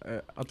take.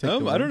 the I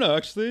win. don't know.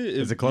 Actually,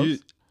 Is it close?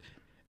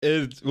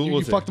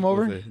 We'll see. fucked him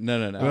over? We'll see.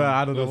 No. Well,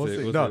 I don't know. We'll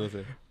see. No. We'll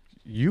see.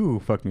 You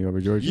fucked me over,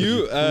 George.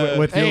 You,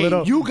 with your Hey,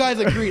 little. you guys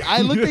agreed.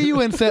 I looked at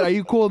you and said, "Are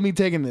you cool with me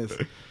taking this?"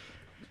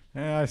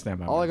 Yeah, I stand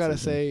by. All my I gotta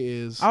decision. say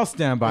is, I'll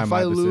stand by if my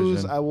I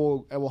lose, decision. I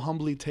will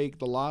humbly take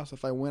the loss.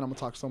 If I win, I'm gonna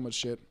talk so much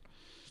shit.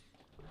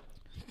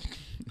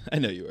 I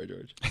know you are,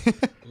 George.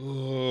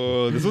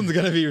 Oh, this one's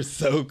gonna be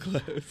so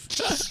close.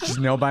 Just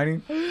nail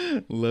biting.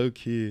 Low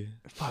key.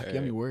 Fuck, you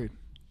got me worried.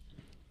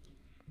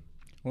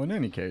 Well, in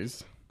any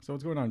case, so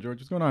what's going on, George?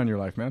 What's going on in your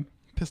life, man?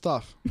 Pissed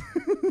off.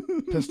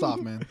 Pissed off,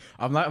 man.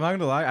 I'm not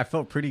gonna lie. I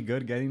felt pretty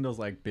good getting those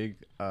like big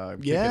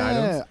ticket Yeah,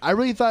 items. I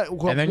really thought.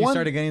 And then you one,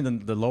 started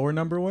getting the lower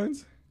number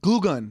ones. glue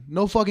gun.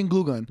 No fucking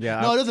glue gun.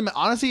 Yeah, no, it doesn't matter.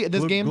 Honestly,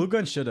 this game, Glue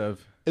gun should have.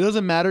 it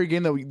doesn't matter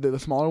again the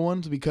smaller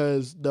ones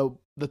because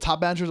the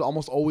top answers are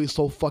almost always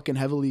so fucking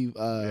heavily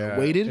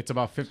weighted. It's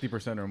about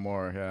 50% or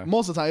more. Yeah.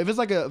 Most of the time, if it's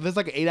like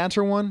an 8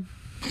 answer one,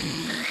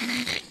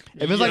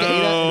 if it's like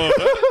an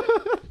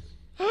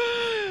 8,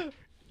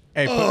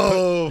 Hey,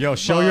 Oh, yo,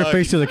 show your fuck.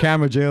 face to the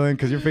camera, Jalen,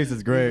 because your face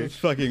is great. It's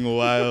fucking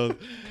wild.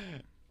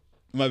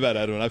 My bad,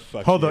 Edwin. I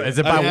fucked Hold you. on, is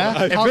it by Yeah?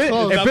 one? How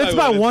close? If it's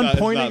by one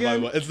point it's not by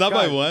again, one. It's not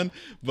by God. one,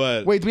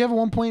 but wait, do we have a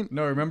 1 point?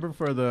 No, remember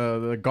for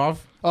the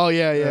golf? Oh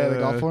yeah, the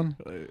golf one.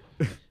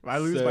 I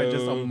lose by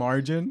just a So-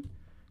 margin.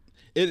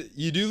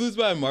 you do lose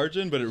by a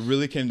margin, but it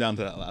really came down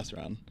to that last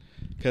round.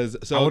 Because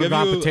I would've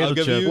gone potato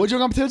chip. Would you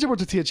go potato chip or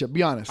tortilla chip?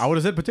 Be honest. I would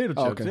have said potato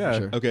chips. Oh, okay, for yeah.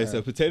 sure. Okay,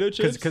 so potato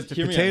chips. 'Cause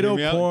hear me potato, out, hear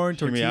me out, corn,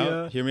 hear me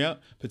tortilla. out, hear me out.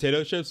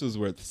 Potato chips was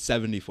worth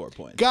 74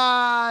 points.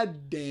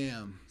 God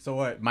damn. So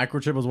what?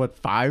 Microchip was what,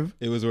 5?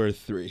 It was worth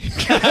 3.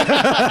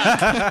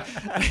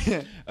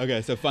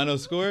 Okay, so final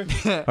score.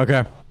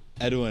 Okay.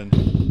 Edwin,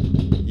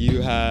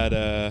 you had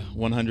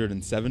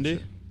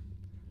 170.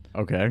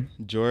 Okay.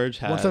 George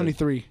had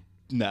 173.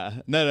 Nah,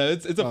 no,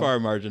 it's a far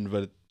margin,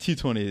 but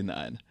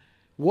 229.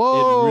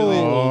 Whoa. It really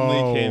only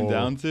Oh. came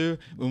down to,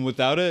 and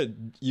without it,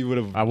 you would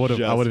have. I would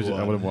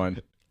have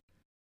won.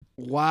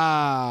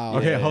 Wow.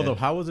 Okay, Yeah. hold up.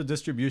 How was the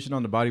distribution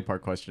on the body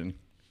part question?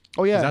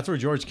 Oh 'Cause yeah. that's where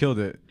George killed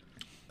it.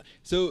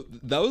 So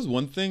that was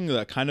one thing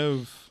that kind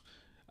of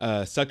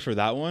sucked for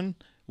that one.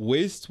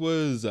 Waist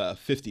was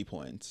 50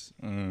 points.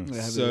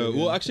 Yeah, So,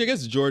 well, actually, I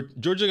guess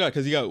Georgia got,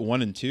 because he got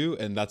 1 and 2,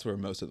 and that's where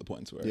most of the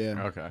points were.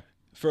 yeah. Okay.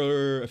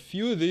 For a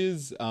few of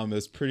these, it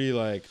was pretty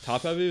like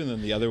top heavy, and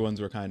then the other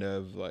ones were kind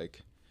of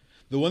like.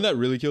 The one that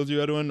really killed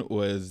you, Edwin,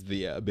 was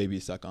the baby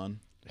suck on.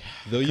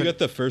 Though you got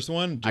the first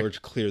one,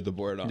 George cleared the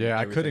board on. Yeah,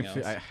 I everything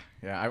couldn't. else.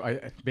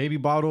 I baby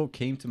bottle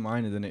came to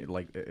mind, and then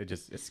it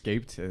just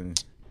escaped.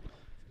 And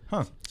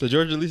So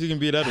George, at least you can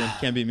beat Edwin.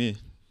 Can't beat me.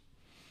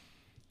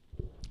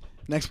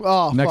 Next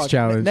Next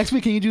challenge. Next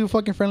week, can you do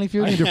fucking Friendly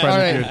Feud? You do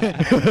Friendly All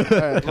right, Come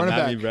run it at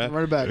back. me, bro.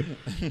 Run it back.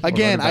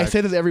 Again, Run it I back.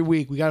 say this every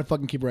week. We gotta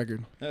fucking keep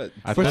record. At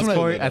First this one-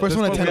 point, first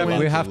one at 10 we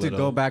wins. have to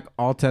go back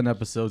all 10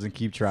 episodes and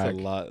keep It's track. a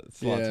lot.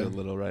 It's a lot Yeah. too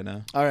little right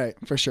now. All right,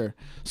 for sure.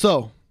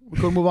 So we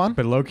can move on.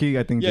 But low key,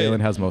 I think Yeah, Jalen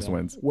yeah. has most Yeah.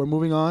 wins. We're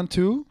moving on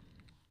to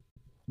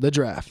the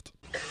draft.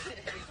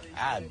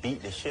 I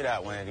beat the shit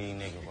out one of these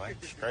niggas, boy.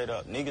 Straight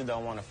up. Niggas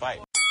don't want to fight.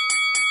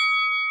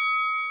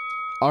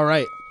 All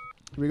right,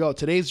 here we go.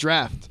 Today's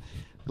draft.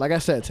 Like I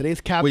said, today's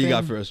captain. What you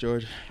got for us,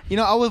 George? You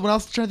know, when I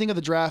was trying to think of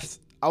the drafts,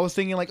 I was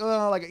thinking like,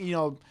 oh, like, you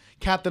know,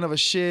 captain of a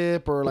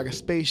ship or like a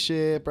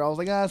spaceship, or I was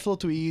like, it's a little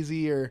too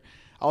easy. Or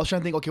I was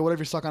trying to think, okay, what if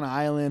you're stuck on an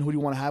island? Who do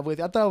you want to have with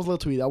you? I thought it was a little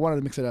too easy. I wanted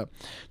to mix it up.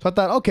 So I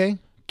thought, okay,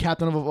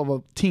 captain of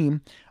a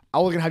team. I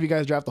was gonna have you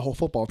guys draft the whole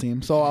football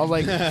team. So I was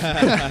like,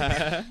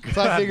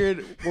 so I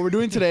figured what we're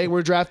doing today,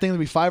 we're drafting. It'll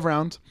be 5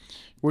 rounds.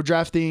 We're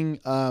drafting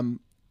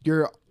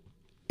your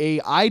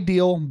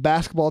ideal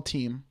basketball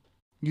team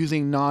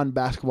using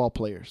non-basketball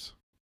players.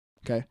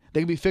 Okay,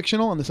 they can be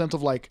fictional in the sense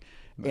of like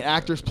an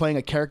actor's playing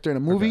a character in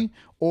a movie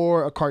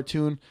or a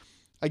cartoon.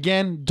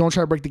 Again, don't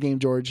try to break the game,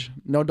 George.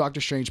 No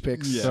Doctor Strange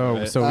picks. Yeah. So,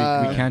 right. so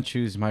we can't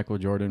choose Michael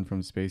Jordan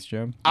from Space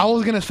Jam. I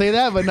was gonna say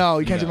that, but no,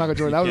 you can't do Michael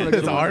Jordan. That was a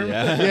good one.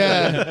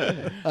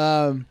 Yeah.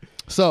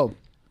 So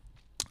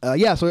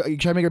you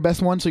try to make your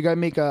best one. So you got to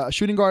make a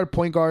shooting guard,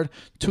 point guard,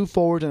 2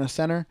 forwards, and a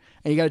center,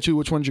 and you got to choose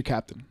which one's your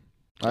captain.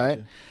 All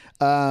right.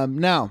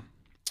 Now,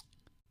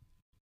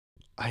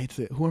 I hate to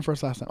say it. Who went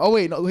first last time? Oh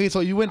wait, no. Okay, so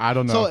you went. I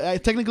don't know. So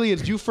technically,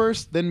 it's you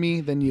first, then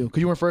me, then you.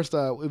 Because you went first.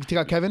 We take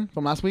out Kevin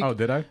from last week. Oh,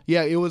 did I?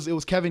 Yeah, it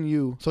was Kevin,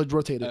 you. So it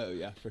rotated. Oh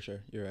yeah, for sure.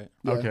 You're right.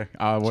 Yeah. Okay.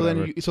 So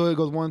Whatever. then so it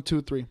goes 1,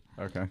 2, 3.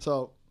 Okay.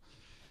 So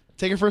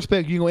take your first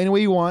pick. You can go any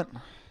way you want.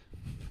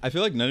 I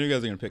feel like none of you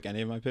guys are gonna pick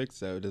any of my picks,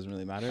 so it doesn't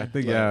really matter. I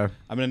think, But yeah.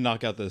 I'm gonna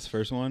knock out this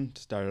first one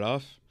to start it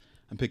off.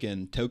 I'm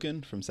picking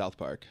Token from South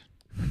Park.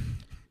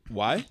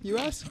 Why, you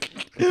ask?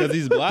 Because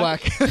he's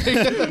black.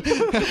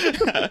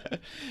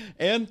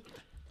 And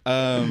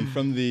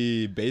from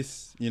the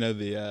bass,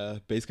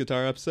 the bass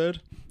guitar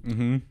episode,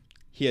 Mm-hmm.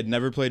 he had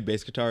never played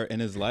bass guitar in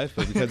his life,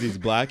 but because he's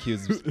black, he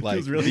was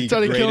like really the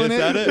Started killing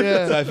greatest it? at it.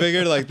 Yeah. So I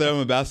figured like throw him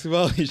a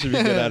basketball, he should be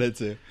good at it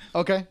too.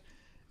 Okay.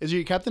 Is he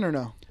your captain or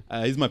no?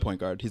 He's my point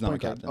guard. He's not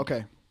Point my guard. captain.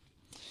 Okay.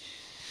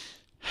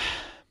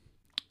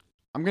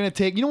 I'm gonna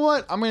take. You know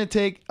what? I'm gonna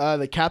take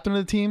the captain of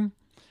the team,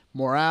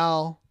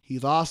 Morale.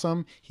 He's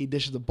awesome. He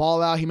dishes the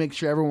ball out. He makes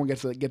sure everyone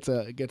gets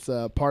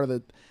a part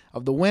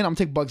of the win. I'm gonna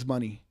take Bugs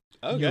Bunny.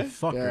 Okay.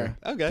 Fucker.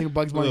 Yeah. Okay. Take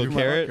Bugs Bunny Little for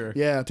my carrot.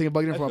 Yeah, take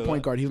Bugs Bunny I for my feel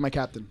point that. guard. He's my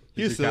captain.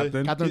 He's He's your silly.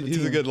 captain? Captain of the He's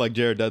a team. good like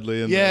Jared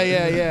Dudley.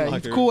 Yeah. He's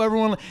locker cool. room.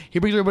 Everyone. He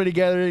brings everybody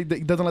together. He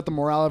doesn't let the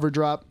morale ever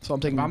drop. So I'm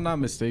taking. If I'm not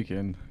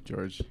mistaken,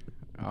 George,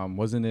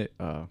 wasn't it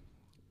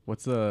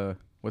what's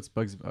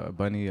Bugs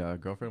Bunny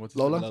girlfriend? What's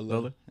his Lola? name?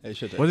 Lola. Hey,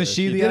 shit, Wasn't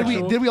she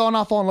the Did we all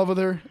not fall in love with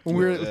her when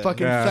we were Yeah.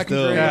 fucking Yeah, second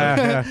still. grade?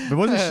 Yeah. But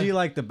wasn't she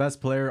like the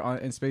best player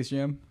in Space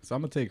Jam? So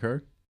I'm gonna take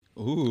her.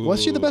 Ooh,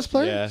 Was she the best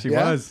player? Yeah. She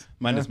Yeah. was.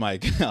 Minus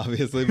Mike,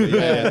 obviously. But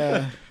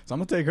yeah. So I'm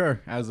gonna take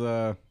her as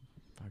a.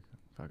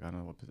 Fuck, I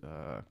don't know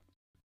what.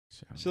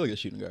 She's like a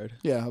shooting guard.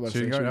 Yeah, how about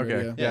Shooting guard. Okay.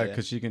 Yeah. Yeah, Yeah.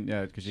 because she can.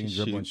 Yeah, because she can She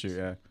dribble and shoots. shoot.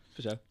 Yeah.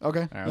 For sure. Okay.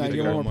 right, Now I'll you take get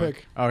her one more one more.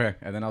 pick. Okay,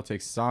 and then I'll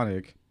take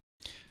Sonic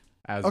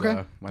as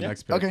Okay. my Yeah.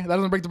 next pick. Okay, that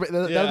doesn't break the. That Yeah,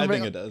 doesn't I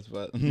break, think it does,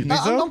 but You think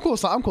so? I'm cool.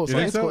 I'm cool. You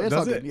think It's so? cool. It's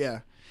all Does good. it?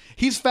 Yeah.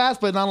 He's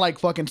fast, but not like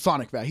fucking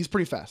Sonic fast. He's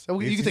pretty fast. You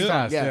He's can take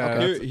fast, Sonic. Yeah.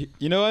 yeah. Okay.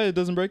 you know why it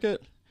doesn't break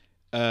it?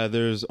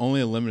 There's only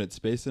a limited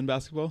space in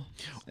basketball,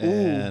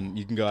 and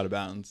you can go out of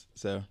bounds.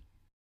 So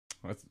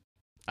That's,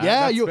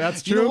 Yeah,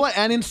 that's you true. know what?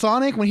 And in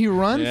Sonic, when he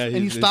runs and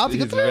he stops, he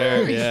goes,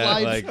 very, he yeah,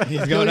 slides. like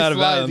he's He going out of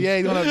slides. bounds. Yeah,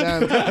 he's going out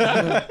of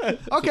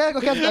bounds. Okay,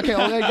 you're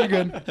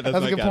good. That's a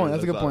my good point.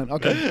 That's a good captain, point.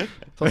 that's Okay,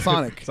 so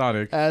Sonic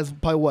Sonic. as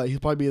probably what? He'll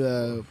probably be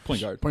the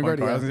Point guard. Point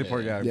guard. I was Yeah. gonna say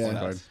point guard. Yeah. Point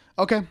guard.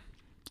 Okay.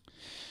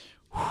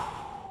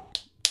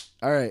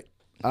 All right.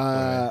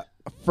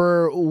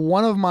 For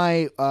one of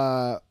my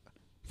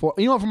for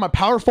my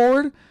power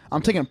forward,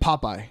 I'm taking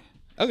Popeye.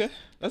 Okay,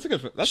 that's a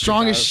good. That's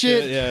Strong good as power.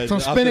 shit. Yeah, Some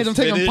off the spinach. I'm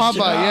taking spinach.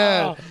 Popeye.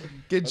 Yeah. Ah.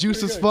 Get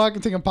juice as fuck.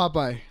 I'm taking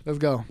Popeye. Let's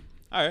go.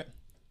 All right.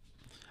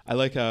 I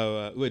like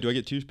how. Wait, do I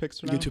get 2 picks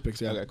for You now? get 2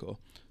 picks, yeah. Okay, cool.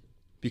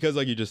 Because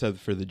like you just said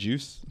for the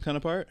juice kind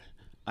of part,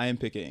 I am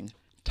picking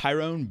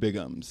Tyrone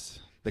Biggums,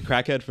 the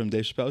crackhead from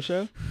Dave Chappelle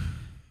Show.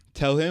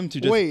 Tell him to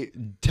just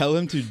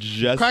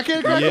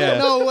Crackhead? Yeah.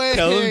 No way.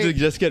 Tell him to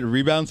just get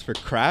rebounds for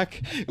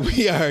crack.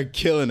 We are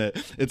killing it.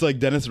 It's like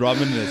Dennis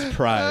Rodman in his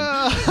prime.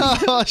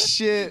 Oh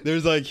shit.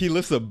 There's like he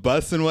lifts a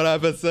bus in one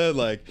episode.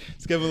 Like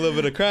just give him a little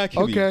bit of crack.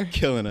 He'll Okay. be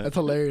killing it. That's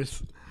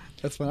hilarious.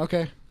 That's fun.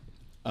 Okay.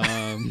 All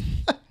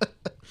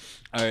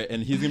right,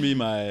 and he's gonna be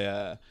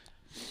my.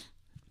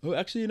 Oh,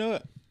 actually, you know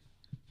what?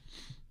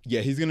 Yeah,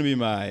 he's gonna be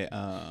my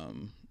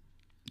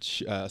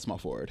small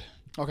forward.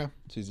 Okay.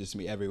 So he's just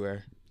gonna be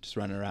everywhere, just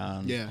running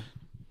around. Yeah.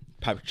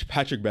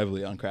 Patrick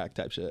Beverly on crack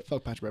type shit.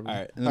 Fuck Patrick Beverly.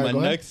 All right, and then All right, go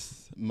ahead.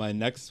 my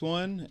next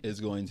one is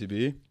going to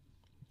be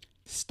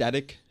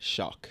Static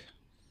Shock.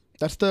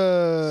 That's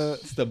the.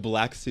 It's the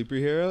black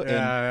superhero.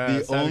 Yeah, and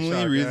the Static only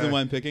Shock, reason yeah.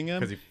 why I'm picking him.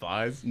 Because he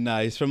flies.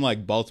 Nah, he's from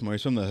like Baltimore.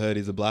 He's from the hood.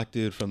 He's a black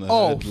dude from the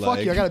Oh hood. fuck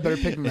you! I got a better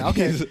pick than that.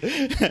 Okay,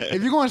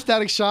 if you're going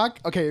Static Shock,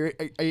 okay,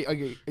 are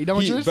you done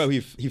with yours? Bro, he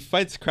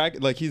fights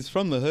crack. Like, he's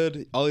from the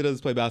hood. All he does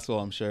is play basketball,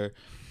 I'm sure.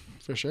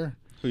 For sure.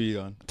 Who are you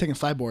going? I'm taking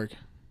Cyborg.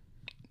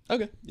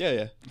 Okay.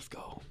 Yeah. Let's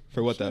go.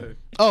 For what though? Shit.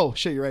 Oh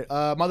shit, you're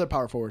right. My other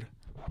power forward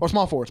or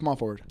small forward.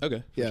 Okay.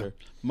 For Yeah. sure.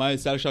 My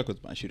Static Shock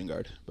was my shooting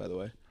guard, by the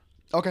way.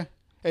 Okay.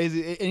 Hey,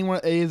 is anyone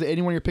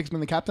of your picks been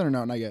the captain or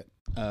no? Not yet.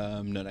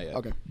 No, not yet.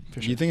 Okay. For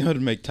Do sure. you think I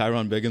would make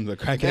Tyron Biggins a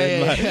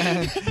crackhead?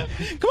 Yeah.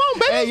 Come on,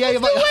 baby. Hey, yeah,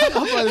 let's do it.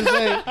 I'm about to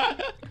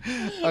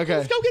say. Okay.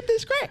 Let's go get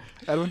this crack.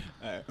 Edwin.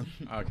 All right.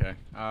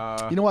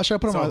 Okay. You know what? Should I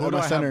put him who on do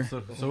my I center? have?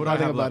 So what do I I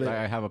think have about left? it.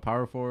 I have a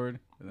power forward,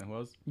 and then who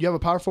else? You have a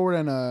power forward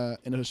and a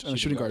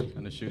shooting guard.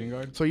 And a shooting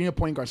guard. So you need a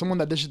point guard, someone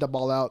that dishes the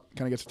ball out,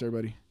 kind of gets it to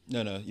everybody.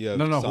 No. You have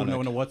No.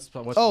 Sonic. No. What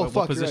Oh, fuck,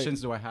 you're right.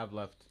 positions do I have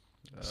left?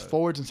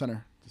 Forwards and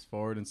center. Just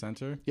forward and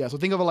center. Yeah. So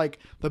think of it like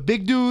the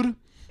big dude,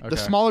 the Okay.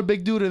 smaller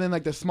big dude, and then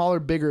like the smaller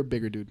bigger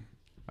dude.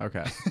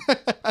 Okay.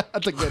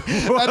 That's a good.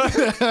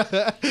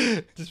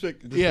 Just pick.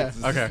 Yeah.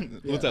 Okay.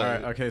 What's All up?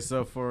 right. Okay.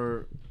 So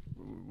for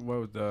what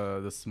was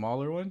the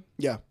smaller one?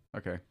 Yeah.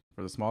 Okay.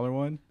 For the smaller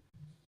one,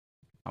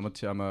 I'm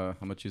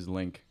gonna choose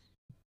Link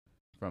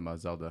from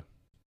Zelda.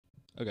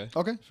 Okay.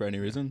 Okay. For any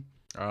reason?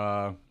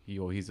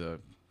 He's a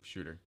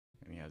shooter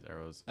and he has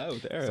arrows. Oh,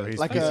 the arrows. So he's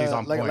Like he's a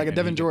on like point, a and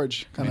Devin he can-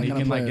 George kind And of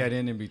he can like player. get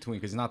in between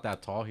because he's not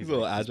that tall. He's a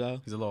little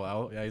agile. He's a little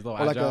out. Yeah, he's a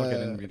little Or like agile.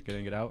 a-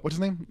 Get out. What's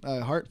his name?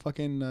 Hart.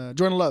 Fucking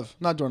Jordan Love.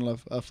 Not Jordan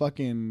Love.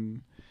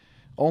 Fucking.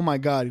 Oh my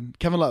God,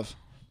 Kevin Love.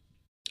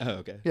 Oh,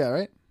 okay. Yeah.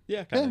 Right. Yeah,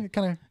 Yeah. kind of.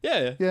 Kind of.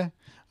 Yeah. Yeah.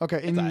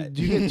 Okay. And alright.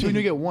 do you get two and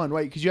you get one,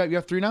 right? Because you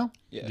have 3 now.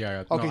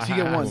 Yeah. Okay, no, so you I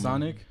get have one.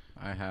 Sonic.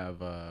 I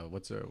have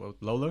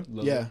Lola,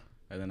 Yeah.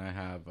 and then I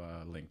have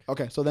Link.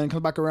 Okay. So then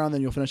come back around,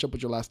 then you'll finish up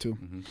with your last 2.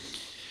 Mm-hmm.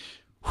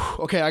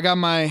 Okay. I got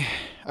my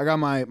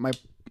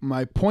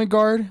point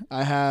guard.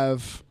 I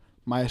have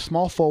my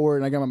small forward,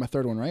 and I got my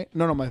third one, right?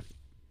 No, my.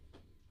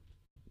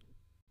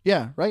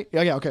 Yeah. Right.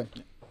 Yeah. Okay.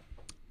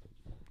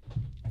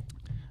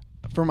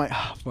 For my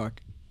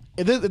fuck,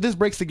 if this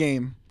breaks the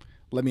game,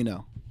 let me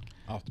know.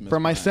 Optimus For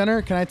my Prime.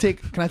 center, can I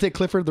take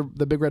Clifford,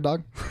 the big red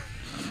dog?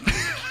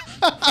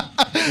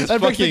 That breaks the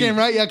fucking- game,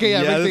 right? Yeah, okay,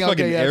 yeah. yeah, breaks the this game.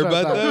 fucking Okay, yeah, Air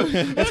Bud, that's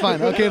fine. though. It's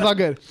fine. Okay, it's all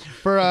good.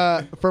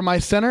 For my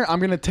center, I'm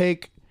gonna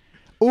take.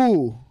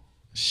 Ooh,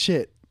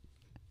 shit.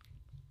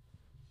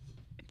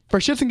 For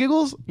shits and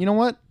giggles, you know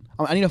what?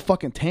 I need a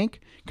fucking tank.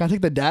 Can I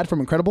take the dad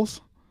from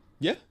Incredibles?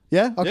 Yeah.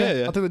 Yeah. Okay.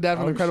 Yeah. I'll take the dad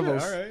from Oh, shit,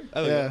 Incredibles. all right. I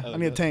like Yeah. that. I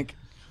need a tank.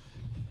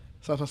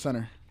 So that's my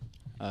center.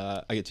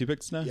 I get 2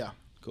 picks now? Yeah.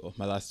 Cool.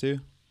 My last 2.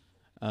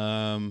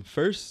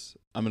 First,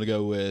 I'm going to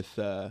go with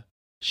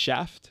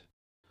Shaft.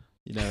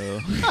 You know,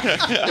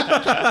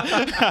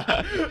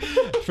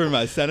 for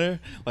my center,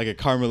 like a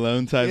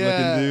Carmelone type Yeah,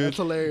 looking dude. that's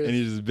hilarious. And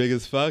he's just big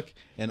as fuck.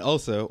 And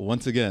also,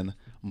 once again,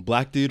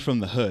 black dude from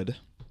the hood.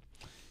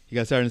 You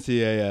guys starting to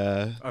see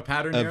a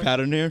pattern a here?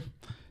 pattern here?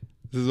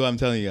 This is what I'm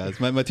telling you guys.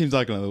 My team's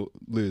not going to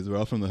lose. We're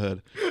all from the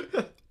hood.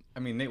 I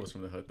mean, Nate was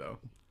from the hood though.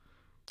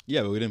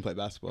 Yeah, but we didn't play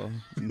basketball.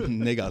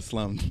 Nate got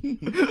slummed.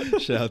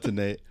 Shout out to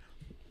Nate.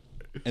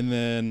 And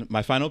then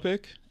my final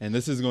pick, and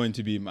this is going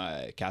to be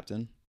my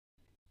captain.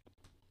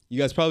 You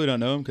guys probably don't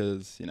know him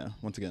because, you know,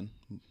 once again,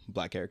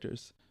 black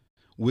characters.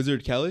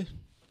 Wizard Kelly.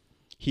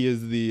 He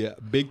is the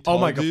big tall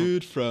my God.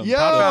 dude from Yo,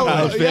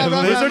 Proud yeah,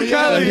 Family. Wizard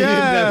Kelly, You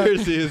yeah. never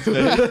see his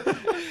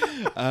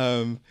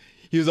face.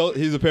 He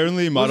was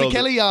apparently Was modeled. it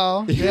Kelly,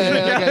 y'all?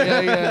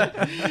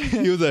 Yeah.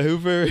 He was a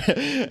hooper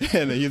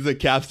and he's a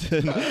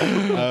captain.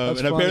 And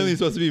funny. apparently he's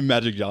supposed to be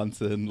Magic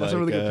Johnson. That's like,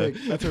 a really good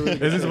pick. That's a really Is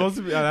good it pick. supposed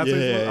to be? That's what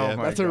it's Yeah, supposed- yeah, oh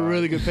my That's a God.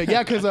 really good pick.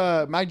 Yeah,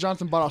 because Mike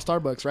Johnson bought out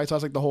Starbucks, right? So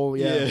that's like the whole,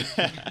 yeah.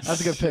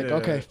 That's a good pick. Yeah.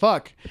 Okay,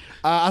 fuck.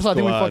 I think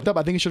we Squad. fucked up.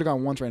 I think he should have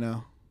gone once right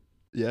now.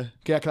 Yeah.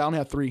 Okay, because I only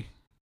have 3.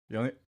 You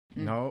only,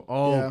 no?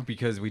 Oh, Yeah.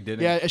 because we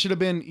didn't. Yeah, it should have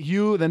been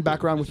you, then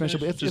background with finish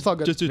up. It's all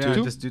good. Just do Yeah,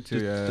 two. just do 2.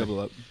 Yeah. Double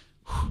up.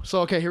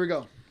 So, okay, here we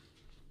go.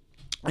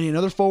 I need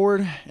another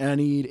forward, and I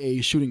need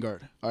a shooting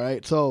guard. All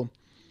right, so,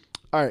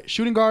 all right,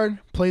 shooting guard,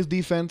 plays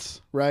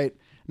defense, right?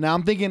 Now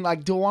I'm thinking,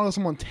 like, do I want to go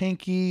someone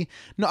tanky?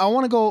 No, I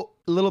want to go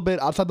a little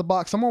bit outside the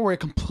box, somewhere where it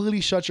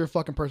completely shuts your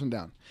fucking person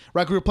down.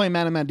 Right, 'cause we were playing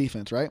man-to-man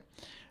defense, right?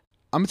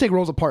 I'm going to take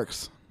Rosa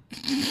Parks.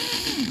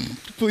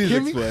 Please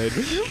Hear me? explain.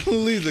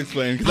 Please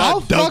explain. 'cause How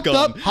I dunk fucked on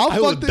up? him. How I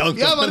will fucked up? dunk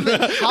Yeah, on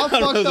but him. how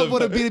fucked up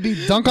would it be to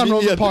be dunk on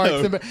Rosa Yeah,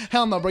 Parks? no.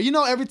 Hell no, bro. You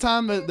know, every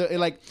time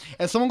like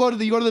if someone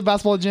you go to the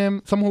basketball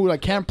gym, someone who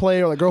like can't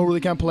play or like girl who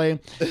really can't play,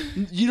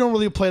 you don't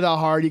really play that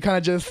hard. You kind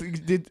of just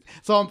did.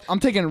 So I'm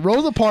taking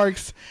Rosa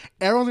Parks.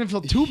 Everyone's gonna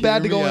feel too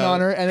bad to Hear me going out. on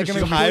her, and they're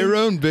gonna be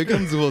Tyrone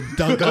Biggums will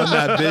dunk on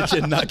that bitch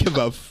and not give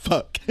a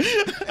fuck.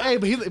 Hey,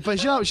 but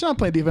she's not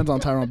playing defense on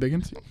Tyrone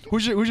Biggins.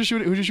 Who's your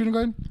shooting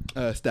guard?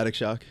 Static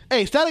Shock.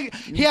 Hey, Static.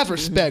 He has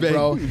respect, Bang.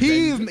 bro.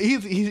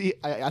 Bang.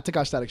 I took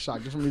out Static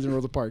Shock just from using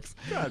Rosa Parks.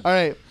 All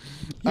right.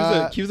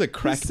 He was a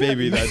crack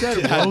baby that said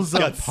had Rosa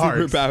got Parks.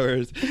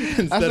 superpowers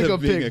instead That's a of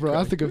good being pick, bro.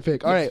 crack. That's a good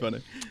pick. All right.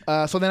 That's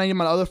funny. So then I need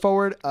my other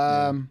forward.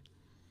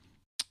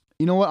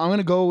 You know what? I'm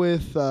gonna go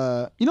with.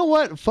 You know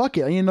what? Fuck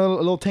it. You know, a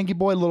little tanky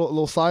boy,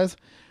 little size.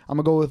 I'm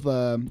gonna go with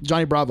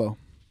Johnny Bravo.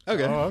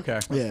 Okay. Oh, okay.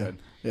 That's good.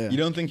 Yeah. You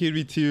don't think he'd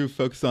be too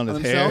focused on his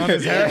himself?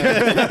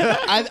 hair?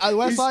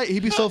 When I saw it,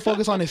 he'd be so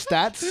focused on his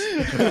stats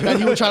that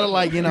he would try to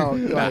like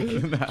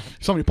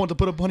somebody point to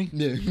put up, honey,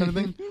 kind of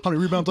thing. How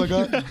many rebounds I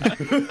got?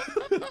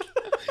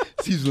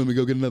 Excuse me, let me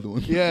go get another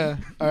one. Yeah.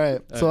 All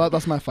right. So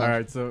that's my 5. All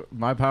right. So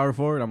my power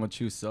forward, I'm gonna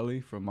choose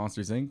Sully from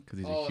Monsters Inc. because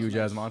he's a huge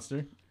ass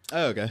monster.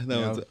 Oh, okay.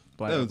 That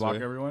Block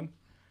fair. everyone.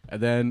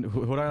 And then who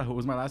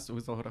was my last?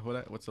 What's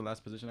the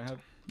last position I have?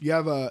 You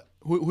have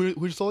who's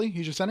your Sully?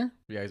 He's your center.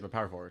 Yeah, he's my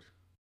power forward.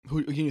 Who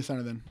you need a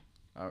center then?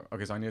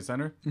 Okay, so I need a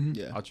center.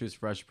 Yeah. I'll choose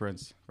Fresh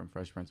Prince from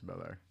Fresh Prince of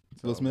Bel-Air.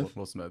 So Will Smith?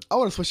 Will Smith. I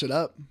would have switched it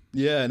up.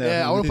 Yeah, no.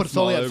 Yeah, I would have put he's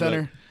Sully smaller, at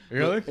center.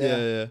 Really?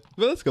 Yeah.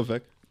 Well, let's go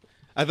pick.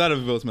 I thought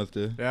of Will Smith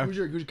too. Yeah. Who's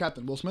your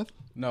captain? Will Smith.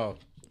 No,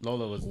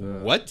 Lola was the.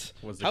 What?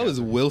 Was the How is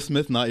captain. Will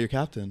Smith not your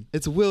captain?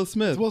 It's Will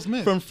Smith. It's Will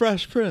Smith. From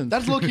Fresh Prince.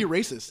 That's low key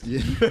racist.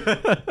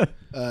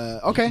 Yeah.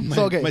 Okay.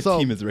 My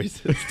team is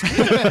racist.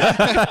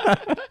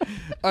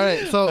 All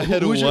right. So I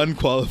had who's one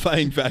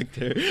qualifying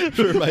factor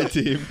for my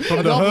team.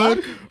 From the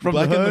hood? From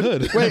Black the in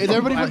hood? the hood. Wait, is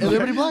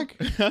everybody black?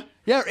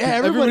 Yeah,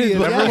 everybody is.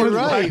 black. Yeah, you're Everyone's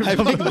right. I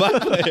picked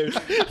black players.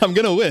 I'm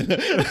gonna win.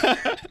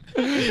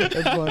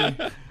 That's funny.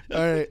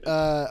 All right.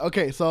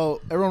 Okay. So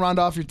everyone round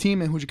off your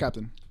team and who's your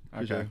captain?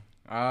 Okay. sure.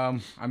 I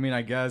mean,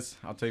 I guess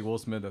I'll take Will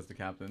Smith as the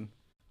captain.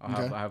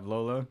 Okay. I have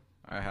Lola.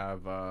 I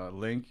have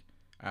Link.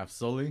 I have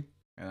Sully,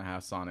 and I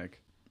have Sonic.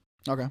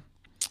 Okay.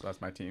 So that's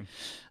my team.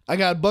 I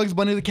got Bugs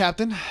Bunny the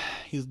captain.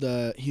 He's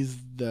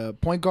the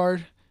point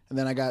guard, and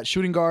then I got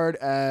shooting guard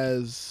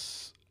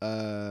as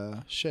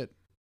shit.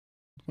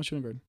 What's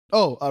shooting guard?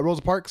 Oh,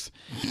 Rosa Parks.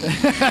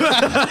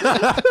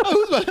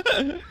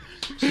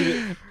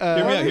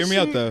 Hear me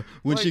out though.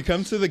 When she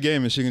comes to the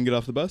game, is she gonna get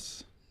off the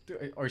bus?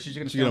 Or is she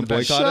gonna She stay on gonna the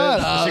bench? boycott Shut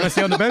it? up. Is she gonna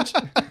stay on the bench?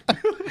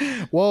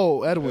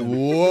 Whoa, Edwin.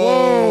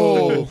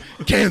 Whoa!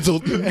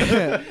 Cancelled.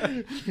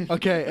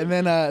 Okay, and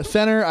then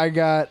center I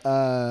got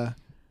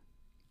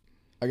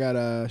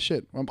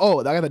shit.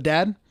 I got the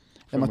dad.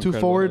 And From my two Incredible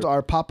forwards Hulk.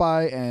 are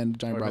Popeye and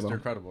Johnny Or Bravo. Mr.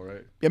 Incredible,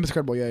 right? Yeah, Mr.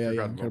 Incredible. Yeah,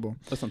 Incredible. Incredible.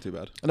 That's not too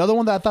bad. Another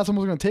one that I thought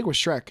someone was gonna take was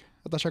Shrek.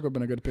 I thought Shrek would have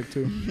been a good pick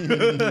too.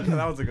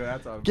 That was a good.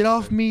 That's Get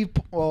off me.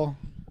 Well,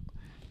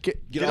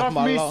 Get off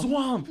my lawn.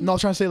 swamp. no, I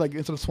was trying to say like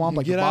instead of swamp,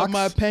 like Get the out box.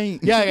 my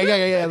paint. Yeah.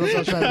 That's what I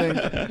was trying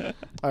to think.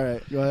 All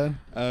right, go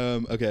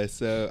ahead. Okay,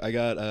 so I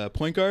got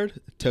point guard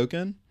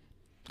Token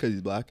because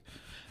he's black.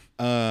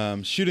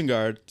 Shooting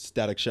guard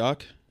Static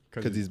Shock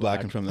because he's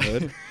black and from the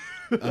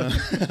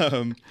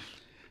hood.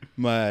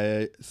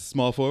 My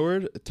small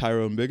forward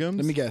Tyrone Biggums.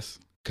 Let me guess.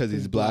 Because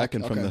he's black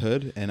and from okay. the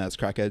hood and has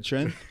crackhead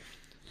strength.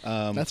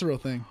 That's a real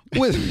thing.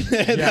 That's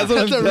what That's I'm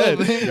a real saying.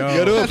 thing.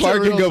 Go to a That's a park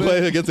and real go thing.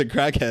 play against a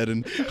crackhead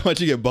and watch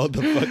you get balled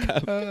the fuck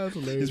out. That's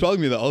hilarious. He's probably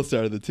gonna be the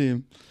all-star of the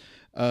team.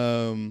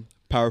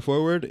 Power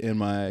forward and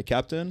my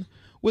captain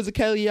was a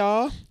Kelly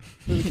y'all.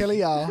 Kelly,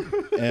 y'all.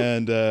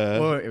 And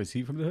Wait, was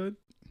he from the hood?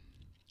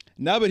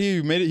 no, but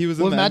he made it. He was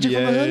in Was the Magic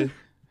NBA. from the hood?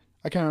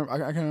 I can't remember. I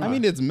can't remember. I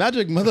mean, it's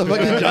Magic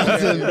motherfucking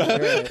Johnson,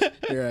 bro.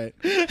 You're right.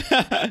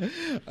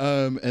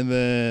 And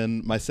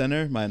then my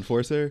center, my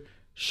enforcer,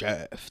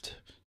 Shaft.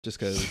 Just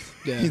because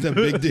Yeah. he's a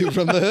big dude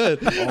from the hood.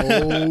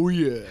 Oh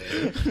yeah.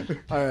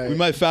 All right. We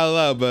might foul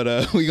out,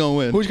 but we gonna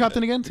win. Who's your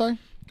captain again? Sorry.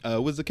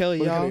 Was the Kelly,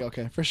 Wizard y'all? Kelly.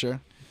 Okay, for sure.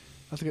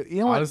 That's a good.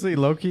 You know what? Honestly,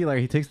 Loki, like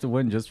he takes the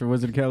win just for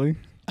Wizard Kelly.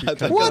 I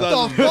thought What that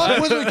was- the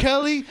fuck, Wizard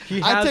Kelly?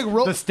 He I has take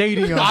the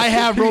stadium. I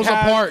have He Rosa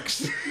has-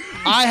 Parks.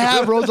 I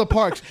have Rosa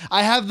Parks.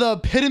 I have the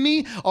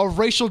epitome of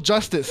racial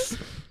justice.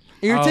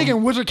 And you're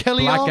taking Wizard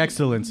Kelly Black out?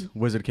 excellence,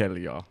 Wizard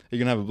Kelly, y'all. You're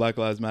gonna have a Black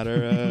Lives Matter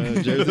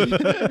jersey.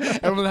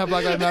 Everyone have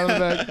Black Lives Matter on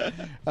the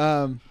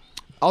back.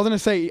 I was gonna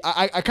say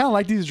I kind of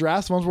like these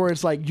drafts ones where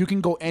it's like you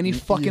can go any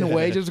fucking Yeah.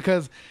 way just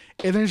because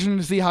it's interesting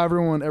to see how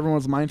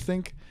everyone's minds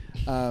think.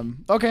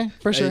 Okay,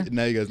 for sure. Hey,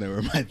 now you guys know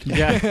where my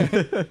Yeah.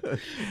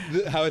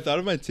 how I thought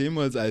of my team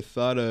was I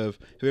thought of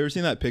have you ever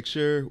seen that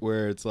picture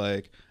where it's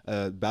like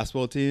a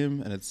basketball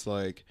team and it's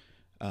like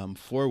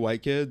 4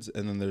 white kids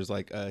and then there's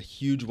like a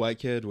huge white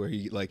kid where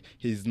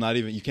he's not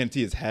even you can't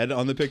see his head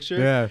on the picture.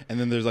 Yeah. And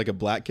then there's like a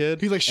black kid.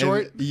 He's, like,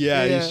 short? And,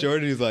 yeah, Yeah. he's short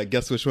and he's like,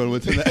 guess which one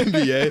went to the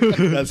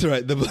NBA? That's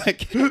right, the black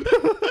kid.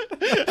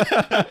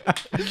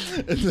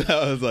 And so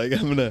I was like,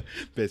 I'm gonna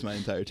base my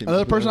entire team.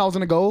 Another off person I that. was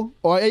gonna go.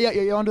 Or yeah,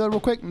 you want to do that real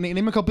quick?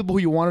 Name a couple people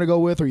who you wanted to go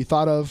with or you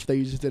thought of that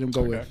you just didn't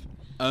go with.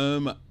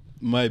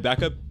 My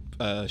backup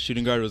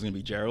shooting guard was gonna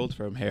be Gerald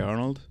from Hey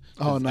Arnold.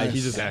 Oh, nice.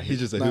 He's just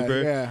a Nice,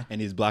 hooper, yeah.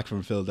 and he's black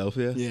from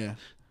Philadelphia. Yeah.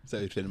 So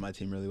he'd fit in my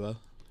team really well.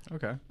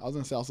 Okay. I was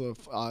gonna say also.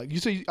 You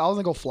said I was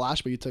gonna go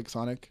Flash, but you took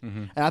Sonic,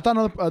 and I thought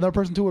another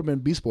person too would have been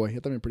Beast Boy. I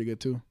thought that'd been pretty good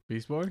too.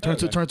 Beast Boy? Turn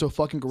into a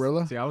fucking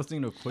gorilla. See, I was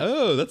thinking of Quick.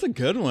 Oh, that's a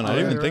good one. I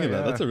didn't even you're think of right,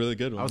 that. yeah. That's a really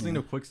good one. I was thinking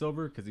of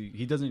Quicksilver because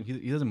he doesn't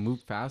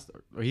move fast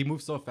or he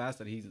moves so fast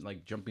that he's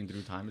like jumping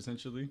through time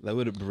essentially. that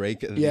would break.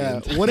 the Yeah,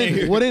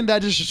 entire- wouldn't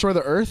that just destroy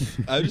the Earth?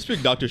 I would just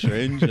pick Doctor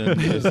Strange. And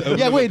just open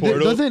Yeah, up a wait,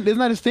 portal. isn't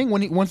that his thing?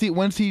 Once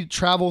he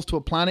travels to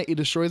a planet, he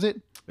destroys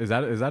it. Is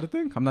that a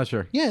thing? I'm not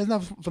sure. Yeah, isn't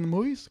that from the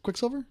movies?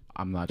 Quicksilver.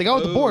 I'm not. The guy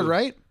with the board, Oh.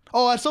 right?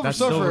 Oh, that's Silver That's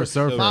Surfer. Silver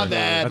Surfer. My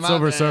bad. That's my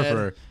Silver bad.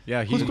 Surfer.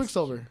 Yeah, Who's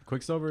Quicksilver?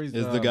 Quicksilver is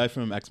Is the guy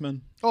from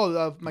X-Men?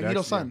 Oh,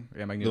 Magneto's son.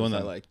 Yeah, Magneto's The one that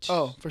son. like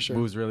Oh, for sure.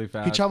 moves really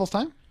fast. He travels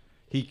time.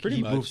 He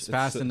Pretty much. moves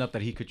fast It's, enough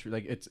that he could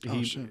like it's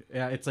Oh, shit.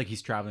 yeah, it's like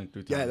he's traveling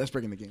through time. Yeah, that's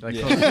breaking the game. like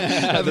Yeah.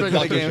 That's breaking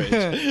the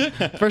Doctor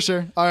game. For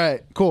sure. All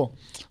right, cool.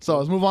 So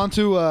let's move on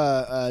to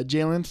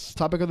Jalen's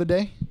topic of the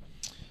day.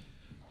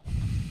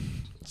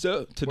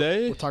 So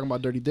today, We're talking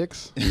about dirty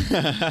dicks.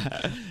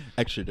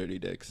 extra dirty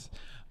dicks.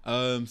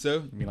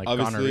 So I mean, like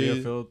obviously,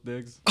 gonorrhea-filled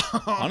dicks.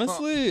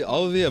 honestly,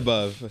 all of the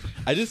above.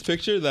 I just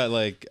picture that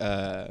like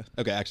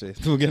okay, actually,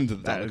 we'll get into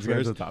the topic That's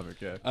first. the topic.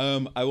 Yeah.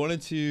 I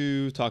wanted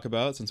to talk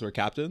about, since we're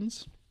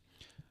captains,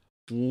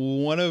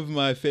 one of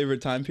my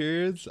favorite time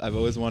periods I've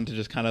always wanted to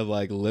just kind of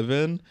like live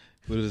in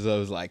was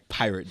those like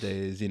pirate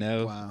days, you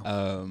know?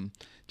 Wow.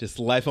 Just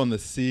life on the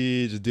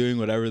sea, just doing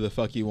whatever the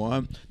fuck you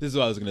want. This is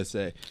what I was gonna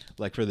say.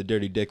 Like for the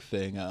dirty dick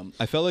thing,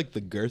 I felt like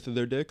the girth of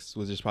their dicks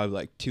was just probably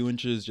like 2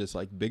 inches, just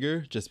like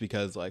bigger, just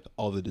because like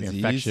all the disease,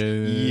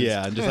 infections.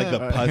 yeah, and just like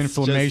the pus,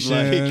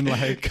 inflammation,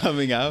 just, like-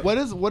 coming out. What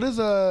does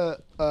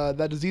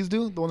that disease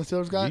do? The one the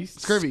Steelers got? Yeast?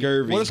 Scurvy.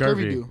 Scurvy. What does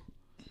scurvy Scurvy. do?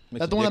 Makes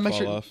That's the your one that dick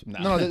makes fall your off.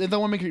 Nah. no, that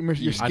one make your I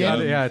skin.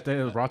 thought, yeah,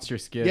 it rots your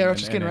skin. Yeah, it rots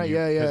your skin, then right? you-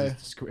 Yeah,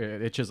 'cause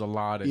it itches a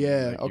lot. And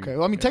Yeah. like, you- Okay.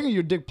 Well, I mean, technically,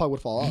 your dick probably would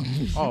fall off.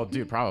 Oh,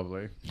 dude,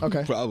 probably.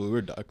 Okay. Probably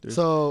we're doctors.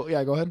 So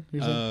yeah, go ahead.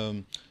 You're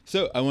saying?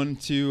 So I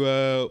wanted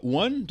to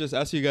one just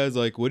ask you guys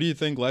like, what do you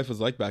think life was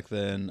like back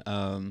then?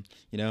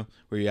 You know,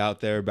 were you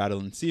out there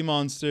battling sea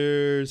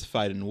monsters,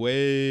 fighting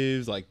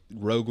waves, like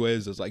rogue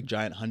waves, those like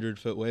giant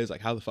 100-foot waves?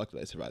 Like, how the fuck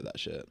did I survive that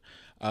shit?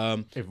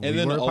 If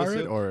we were a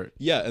pirate, or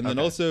yeah, and then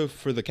Okay. also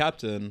for the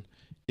captain,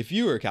 if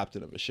you were a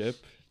captain of a ship,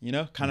 you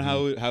know, kind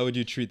of how would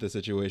you treat the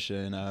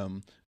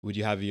situation? Would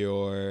you have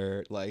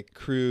your like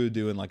crew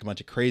doing like a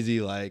bunch of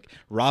crazy like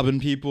robbing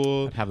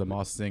people? I'd have them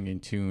all singing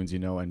tunes, you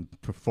know, and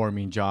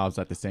performing jobs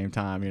at the same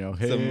time, you know.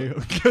 Hey,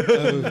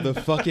 The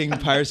fucking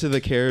Pirates of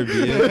the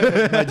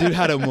Caribbean. My dude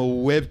had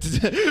him whipped.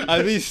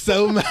 I'd be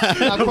so mad.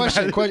 Now,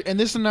 question. In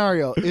this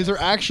scenario, is there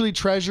actually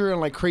treasure and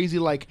like crazy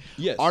like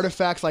Yes.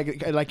 artifacts like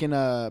in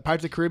Pirates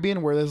of the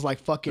Caribbean where there's like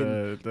fucking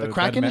the the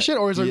Kraken and shit,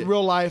 or is it Yeah.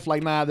 real life?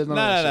 Like nah, there's none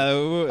of that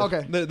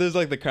shit. No. Okay. There's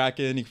like the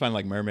Kraken. You can find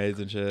like mermaids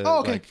and shit. Oh,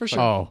 okay, like, for sure.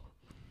 oh,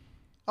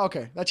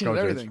 Okay, that go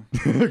changes George.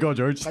 everything. Go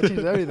George. That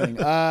changes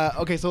everything.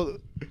 Okay, so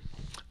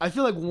I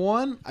feel like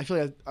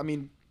I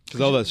mean,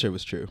 because all that shit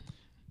was true.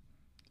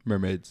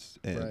 Mermaids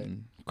and Right.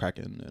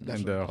 Kraken and,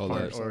 And the all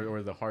heart, that.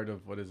 or the heart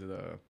of what is it?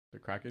 The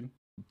Kraken.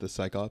 The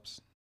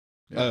Cyclops.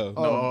 Yeah. Oh,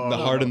 Oh, no, the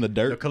no, heart no. in the The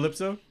dirt.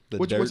 Calypso. The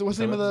what's dirt. the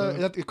name of the? Is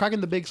that the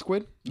Kraken, the big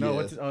squid? No, Yeah.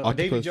 what's Davy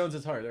Octopus.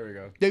 Jones's heart? There we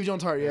go. Davy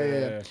Jones' heart.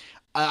 Yeah.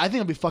 I think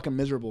it'd be fucking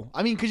miserable.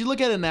 I mean, cause you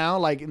look at it now,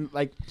 like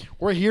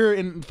we're here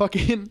in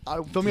fucking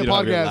filming You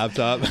a don't have your podcast.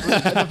 laptop.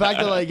 And the fact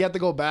that like you have to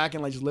go back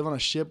and like just live on a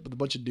ship with a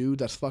bunch of dudes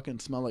that fucking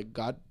smell like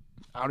God.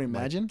 I don't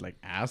imagine. Like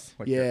ass.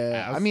 Like your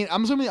Yeah, ass. I mean,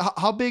 I'm assuming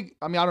how big.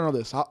 I mean, I don't know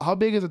this. How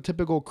big is a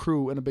typical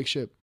crew in a big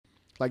ship?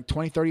 Like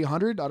 20, 30,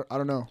 100? I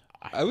don't know.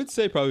 I would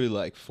say probably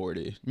like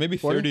 40, maybe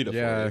 40? 30 to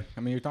yeah. 40.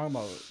 I mean, you're talking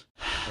about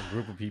a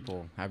group of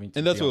people having to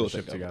And that's be on what the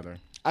we'll ship think of. together.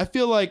 I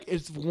feel like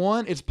it's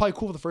probably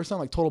cool for the first time,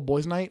 like total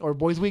boys' night or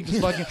boys' week, just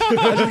fucking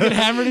just get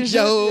hammered and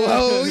shit.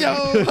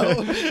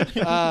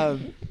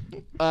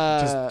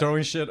 Just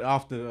throwing shit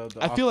off the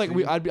I off feel like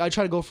the- I'd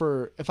try to go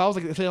for if I was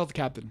like say I was the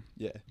captain.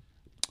 Yeah.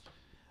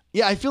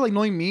 Yeah, I feel like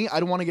knowing me,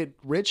 I'd want to get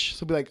rich,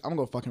 so be like, I'm gonna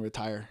go fucking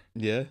retire.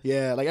 Yeah.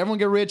 Yeah, like everyone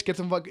get rich, get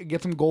some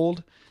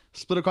gold,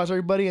 split across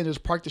everybody, and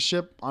just park the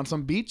ship on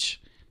some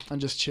beach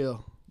and just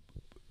chill.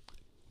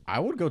 I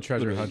would go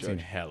treasure Literally hunting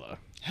George. hella.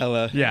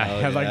 Hella. Yeah,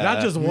 Hell like yeah.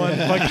 not just one.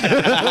 Like,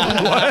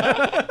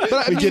 But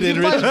I We mean, get if in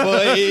you rich, find-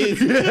 boys.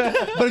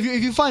 But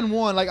if you find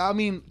one, like I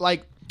mean,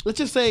 like let's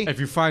just say if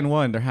you find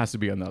one, there has to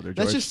be another. George.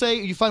 let's just say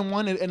you find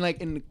one and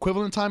like in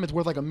equivalent time, it's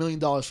worth like $1 million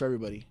for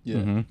everybody.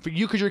 Yeah. For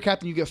you, because you're a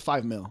captain, you get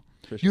 $5 million.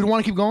 For You'd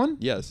want to keep going?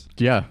 Yes.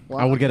 Yeah, Wow,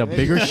 I would get a okay.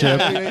 bigger ship.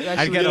 Actually,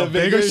 I'd get get a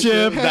bigger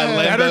ship,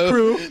 That better Lambo,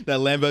 crew. that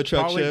Lambo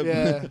truck Probably- ship.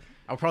 Yeah.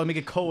 I'll probably make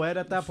it co-ed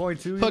at that point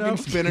too. You Fucking know?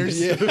 spinners.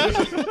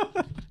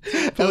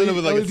 Pulling up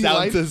with like a LED sound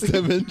lights.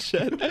 system and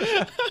shit.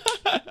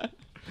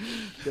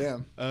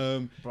 Damn.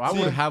 Bro, I so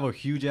would yeah. have a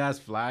huge ass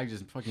flag,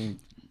 just fucking.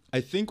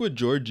 I think with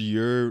George,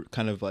 you're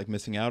kind of like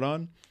missing out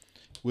on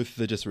with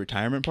the just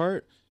retirement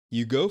part.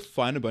 You go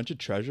find a bunch of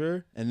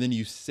treasure and then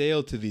you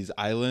sail to these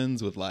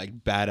islands with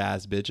like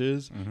badass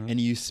bitches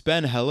and you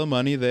spend hella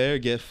money there,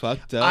 get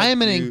fucked up. I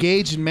am an you-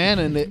 engaged man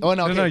in it. Oh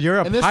no, okay. No, you're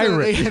a In this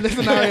pirate. In this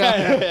scenario,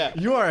 yeah.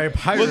 You are a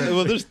pirate.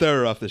 Well, just throw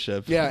her off the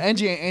ship. yeah,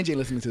 Angie ain't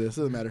listening to this.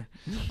 Doesn't matter.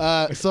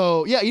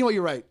 So yeah, you know what?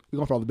 You're right. We're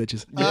going for all the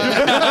bitches.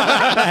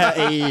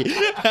 Hey.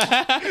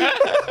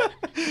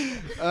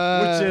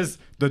 Which is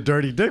the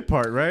dirty dick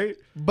part, right?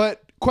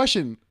 But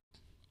question,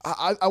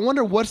 I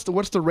wonder what's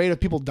the rate of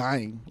people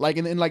dying? Like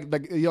in like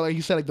you know, like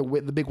you said, like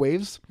the big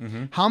waves.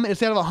 How many?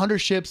 Instead of 100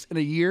 ships in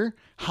a year,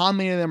 how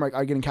many of them are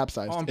getting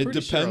capsized? Oh, I'm It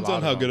pretty sure a depends lot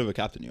on how of good them. of a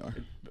captain you are.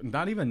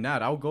 Not even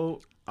that. I'll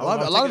go. a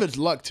lot of it's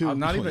luck too. I'm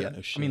not Oh, even. yeah, no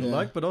I shit. mean, Yeah.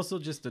 luck, but also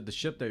just the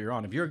ship that you're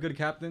on. If you're a good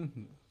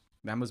captain,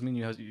 that must mean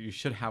you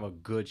should have a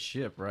good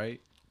ship,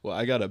 right? Well,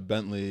 I got a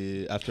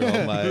Bentley after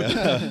all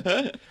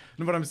my.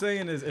 No, what I'm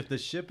saying is, if the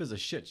ship is a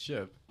shit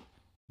ship,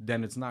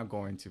 then it's not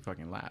going to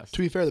fucking last. To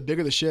be fair, the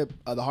bigger the ship,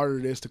 the harder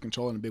it is to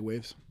control in the big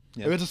waves.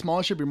 Yeah. If it's a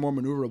smaller ship, you're more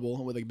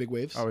maneuverable with like big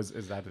waves. Oh, is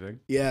that the thing?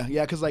 Yeah,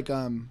 because like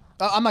I'm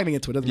not gonna get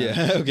into it. Doesn't Yeah,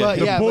 matter. okay. But,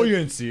 The yeah,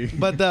 buoyancy.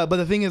 but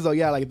the thing is though,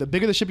 yeah, like the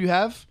bigger the ship you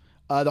have,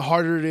 the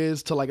harder it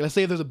is to like. Let's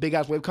say if there's a big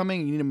ass wave coming,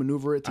 and you need to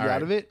maneuver it to All get right.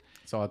 out of it.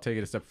 So I'll take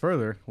it a step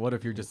further. What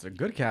if you're just a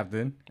good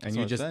captain and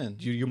what I'm saying.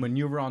 you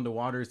maneuver on the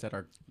waters that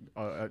are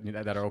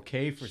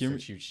okay for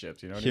such huge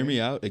ships? You know what Hear I mean?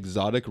 me out.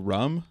 Exotic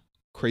rum,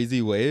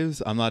 crazy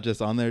waves. I'm not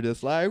just on there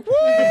just like, woo,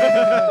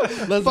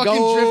 let's Fucking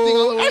go. drifting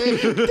all the way.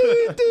 Ding,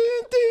 ding,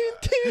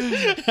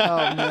 ding, ding. Oh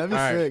man, that'd be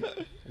All right.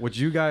 sick. Would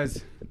you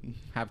guys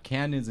have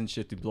cannons and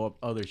shit to blow up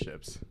other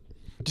ships?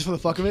 Just for the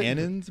fuck of it.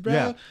 Cannons, bro.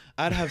 Yeah.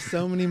 I'd have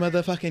so many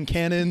motherfucking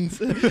cannons.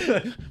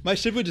 My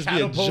ship would just be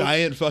Catapults. a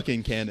giant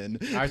fucking cannon.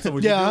 All right, so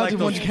would Yeah, you I'll do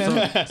do like one those,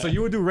 cannon. so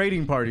you would do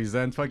raiding parties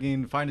then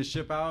fucking find a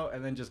ship out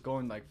and then just go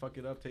and like fuck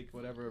it up, take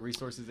whatever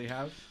resources they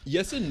have?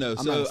 Yes and no.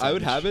 not So a I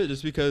would savage. have it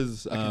just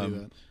because can do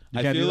that. You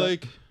I can't feel do that?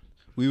 like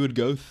we would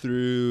go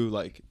through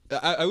like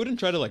I wouldn't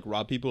try to like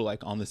rob people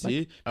like on the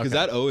sea because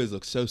okay. that always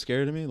looks so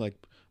scary to me. Like,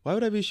 why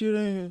would I be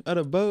shooting at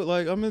a boat?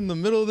 Like, I'm in the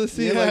middle of the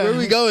sea. Yeah. Like, where are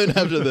we going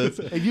after this?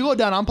 If you go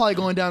down, I'm probably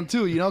going down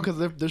too. You know, because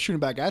they're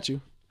shooting back at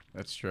you.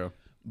 That's true.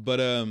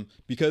 But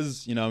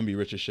because I'm gonna be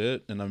rich as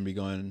shit and I'm gonna be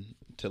going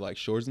to like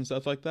shores and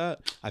stuff like that,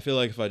 I feel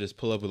like if I just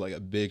pull up with like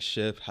a big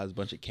ship, has a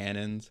bunch of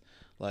cannons,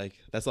 like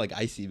that's like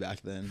icy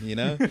back then, you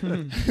know? Got a No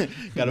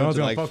bunch one's of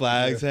gonna like fuck with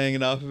flags you.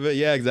 hanging off of it.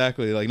 Yeah,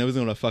 exactly. Like nobody's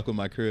gonna fuck with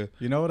my crew.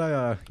 You know what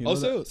I you know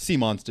Also, sea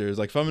monsters.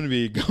 Like if I'm gonna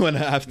be going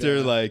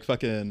after like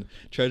fucking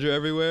treasure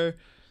everywhere,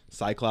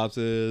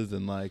 cyclopses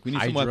and like we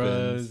need some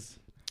weapons. hydras,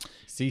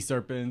 sea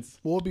serpents,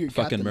 What would be your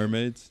Fucking captain?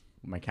 mermaids.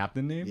 my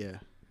captain name? Yeah,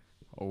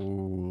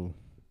 Oh.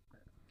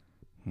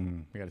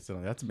 We gotta sit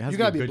on that. That's you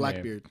gotta be a good name.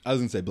 Blackbeard. I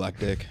was gonna say black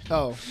dick.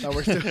 Oh, that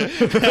works too.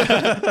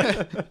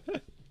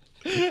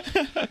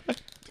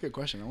 That's a good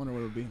question. I wonder what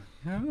it would be.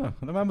 I don't know.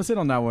 I'm gonna sit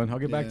on that one. I'll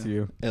get back Yeah. to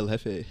you. El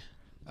jefe.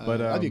 But,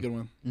 that'd be a good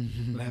one.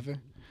 What happened?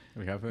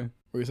 We have it. What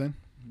were you saying?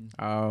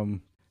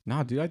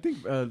 Nah, dude. I think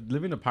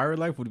living a pirate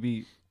life would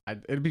be.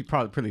 It'd be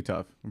probably pretty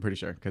tough. I'm pretty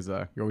sure because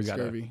you always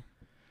gotta. Scurvy.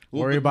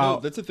 Worry but no,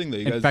 about that's the thing though.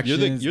 You guys, you're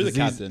infections, the disease.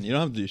 captain. You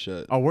don't have to do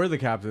shit. Oh, we're the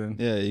captain.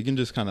 Yeah, you can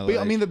just kind of But,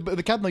 like. I mean,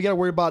 the captain, you gotta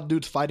worry about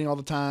dudes fighting all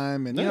the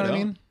time, and No, you know you what I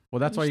don't. mean. Well,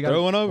 that's why you Just got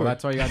throw one over. Well,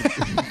 that's why you got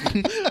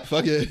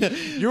fuck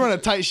it. You're on a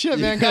tight ship,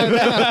 man.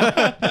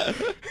 Goddamn.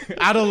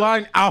 out of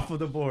line, off of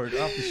the board,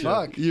 off the ship.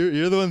 Fuck.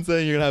 You're the one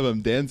saying you're gonna have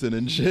them dancing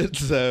and shit.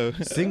 So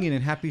Singing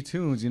and happy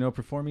tunes,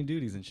 performing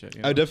duties and shit.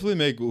 You know? I would definitely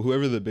make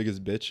whoever the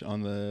biggest bitch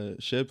on the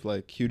ship,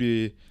 like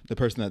Cutie, the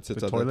person that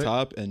sits The at toilet? the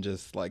top, and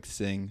just like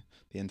sing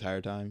the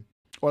entire time.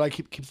 Or like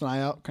keeps an eye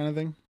out, kind of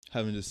thing.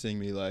 Have him just sing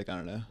me like I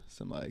don't know,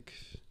 some like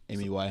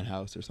Amy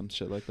Winehouse or some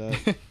shit like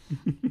that.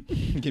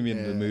 Get me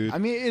into the mood. I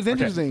mean, it's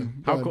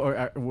interesting. How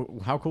but- cool?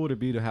 How cool would it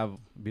be to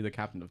be the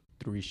captain of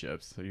 3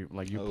 ships? So you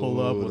pull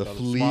up Oh, with the a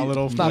fleet. small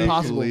little It's not fleet.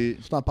 possible. Fleet.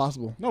 It's not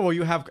possible. No, well,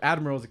 you have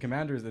admirals and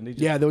commanders, and they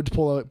just Yeah, they would just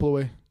pull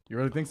away. You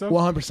really think so?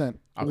 100%.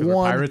 Oh, 'cause we're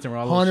pirates and we're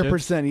all little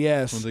 100%.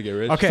 Yes. Once they get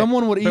rich. Okay.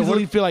 Someone would but what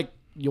easily if- feel like,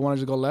 you want to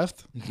just go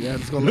left? Yeah,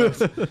 just go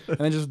left. And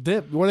then just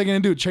dip. What are they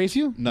going to do? Chase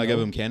you? Not give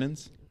him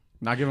cannons.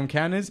 Not give them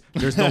cannons.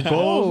 There's no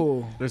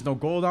gold. Oh. There's no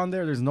gold on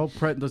there. There's no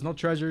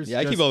treasures. Yeah,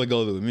 I keep all the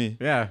gold with me.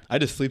 Yeah. I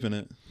just sleep in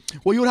it,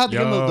 Well, you would have to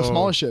give them the Yo.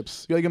 smaller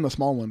ships. You got to give them the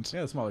small ones.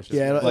 Yeah, the smaller ships.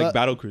 Yeah, like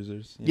battle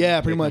cruisers. you yeah,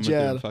 know, pretty they come much, with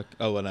yeah. them fuck-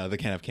 oh, well, no, they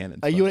can't have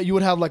cannons. You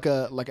would have like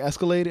a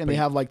Escalade, and they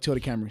have like 2 other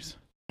Camrys.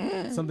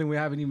 Something we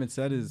haven't even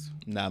said is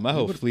Nah, my we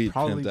whole would fleet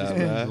probably pimped just out.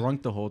 been bruh.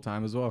 drunk the whole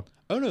time as well.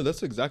 Oh no,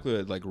 that's exactly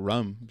what, like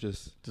rum.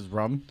 Just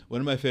rum. one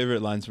of my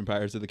favorite lines from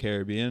Pirates of the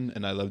Caribbean,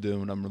 and I love doing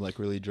when I'm like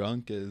really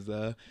drunk, is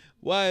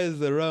 "Why is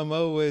the rum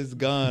always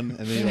gone?"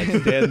 And then he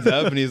like stands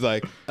up and he's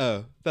like,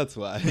 "Oh, that's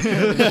why."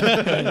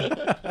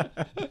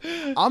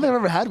 I don't think I've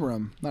ever had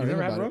rum. Not You've really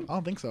never had about rum? it. I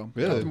don't think so.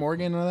 Really? Captain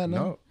Morgan and all that? No.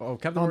 No. Oh,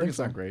 Captain I don't Morgan's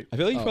think not so. great. I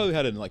feel like you Oh. probably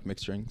had it in like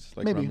mixed drinks,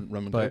 like Maybe.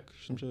 rum and But, coke,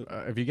 or some shit.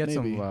 If you get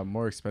Maybe. some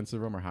more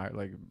expensive rum or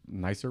like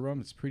nicer rum,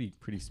 it's pretty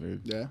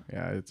smooth. Yeah.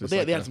 Yeah, it's But just they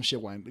like had a- some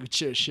shit wine.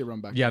 Shit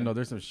rum back Yeah, then. no,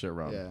 there's some shit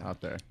rum Yeah.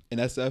 out there. In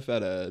SF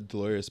at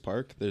Dolores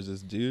Park, there's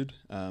this dude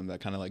that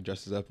kind of like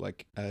dresses up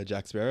like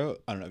Jack Sparrow.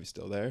 I don't know if he's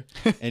still there,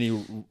 and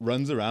he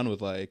runs around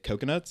with like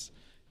coconuts,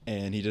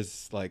 and he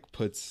just like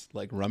puts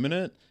like rum in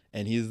it,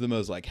 and he's the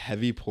most like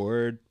heavy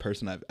poured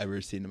person I've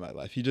ever seen in my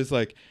life. He just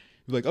like,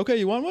 he's like, okay,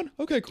 you want one?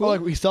 Okay, cool. Oh,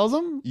 like he sells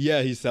them?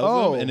 Yeah, he sells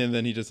Oh. them, and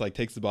then he just like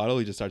takes the bottle,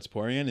 he just starts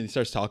pouring in, and he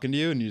starts talking to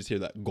you, and you just hear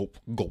that gulp,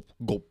 gulp,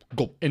 gulp,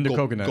 gulp In the gulp,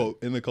 coconut.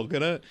 gulp, in the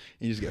coconut,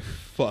 and you just get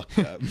fucked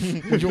up.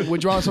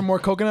 Would you want some more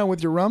coconut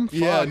with your rum?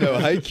 Yeah, Fuck. no,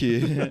 high key.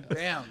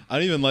 Damn. I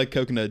don't even like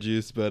coconut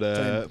juice, but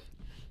Same.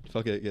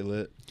 fuck it, get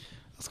lit.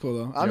 That's cool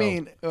though. I Yo.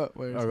 mean, wait, Oh,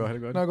 go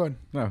ahead. No, go ahead.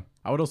 No,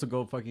 I would also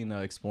go fucking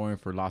exploring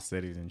for lost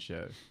cities and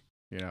shit.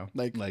 You know,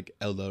 Like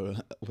Eldorado,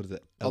 what is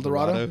it? El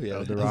Dorado? Yeah,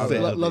 El Dorado. Say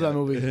Love that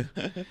movie.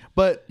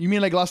 But you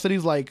mean like lost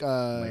cities like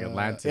like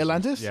Atlantis.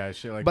 Atlantis? Yeah,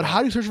 shit like But that. how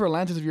do you search for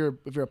Atlantis if you're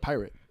a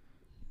pirate?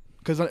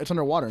 Because it's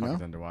underwater, no?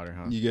 It's underwater,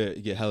 huh? You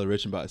get hella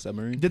rich and buy a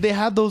submarine. Did they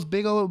have those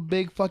big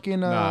fucking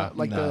They didn't have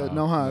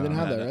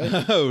that,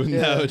 right? Oh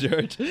Yeah. no,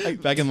 George.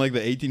 Back in like the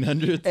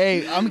 1800s. Hey,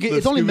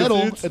 it's only scuba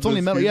metal. suits? It's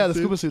only The metal. scuba Yeah, the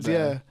suits? scuba suits.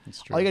 Yeah.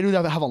 It's true. All you gotta do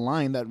is have a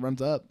line that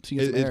runs up. So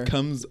you get some air.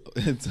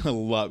 It's a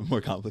lot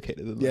more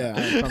complicated than Yeah,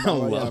 that. yeah, a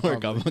lot more probably.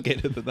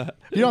 complicated than that.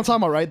 You know what I'm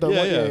talking about, right?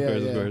 Yeah,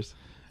 of course.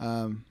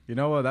 You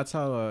know what? That's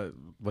how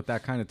with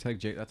that kind of tech,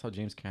 that's how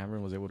James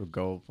Cameron was able to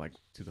go like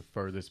to the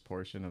furthest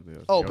portion of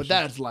the. Oh, the but ocean.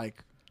 that's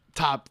like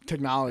top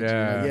technology.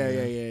 Yeah,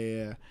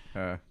 Yeah.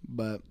 Yeah.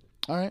 But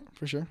all right,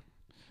 for sure.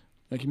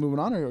 Like, keep moving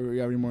on, or you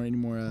have any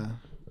more?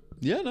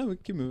 Yeah, no, we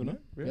keep moving on.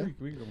 Yeah,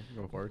 we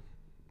go forward.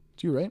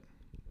 It's you, right?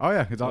 Oh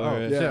yeah, it's all. All Oh,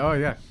 right. shit. Yeah. Oh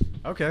yeah.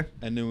 Okay.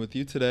 Ending with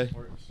you today.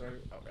 We're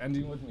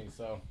ending with me.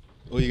 So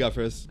What you got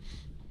for us?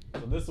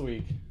 this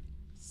week,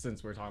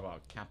 since we're talking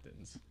about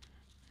captains,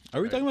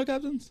 Are we talking about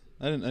captains?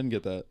 I didn't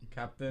get that.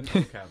 captain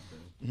or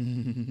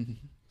captain,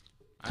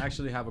 I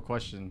actually have a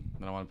question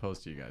that I want to pose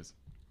to you guys.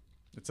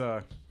 It's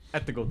a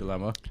ethical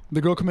dilemma.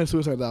 The girl committed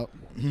suicide out.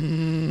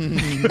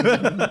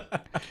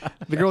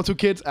 The girl with 2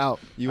 kids out.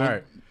 You All want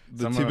right. the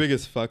So I'm two gonna-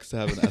 biggest fucks to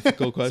have an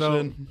ethical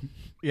question?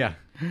 Yeah,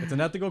 it's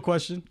an ethical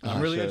question. I'm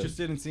Oh, really shit.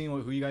 interested in seeing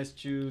who you guys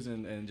choose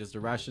and just the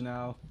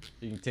rationale.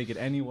 You can take it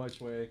any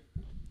which way.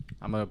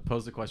 I'm gonna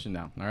pose the question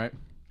now. All right.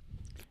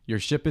 Your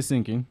ship is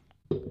sinking.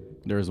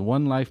 There is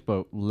one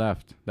lifeboat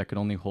left that could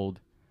only hold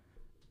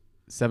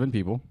 7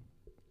 people.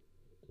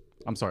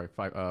 I'm sorry,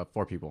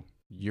 4 people,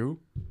 you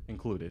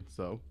included.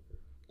 So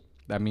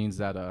that means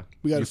that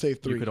We gotta you-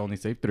 save 3. You could only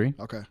save 3.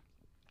 Okay.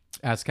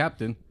 As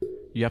captain,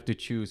 you have to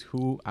choose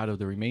who out of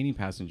the remaining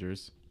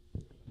passengers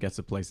gets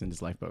a place in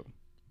this lifeboat.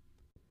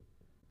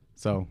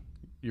 So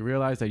you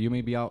realize that you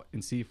may be out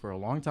in sea for a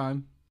long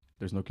time.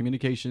 There's no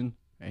communication,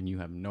 and you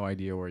have no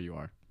idea where you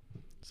are.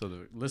 So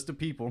the list of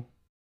people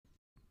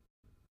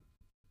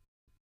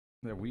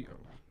that we hold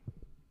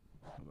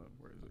on,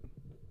 where is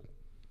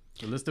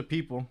it? The list of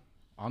people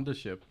on the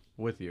ship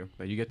with you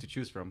that you get to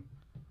choose from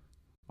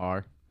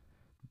are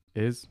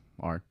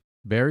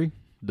Barry,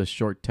 the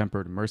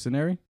short-tempered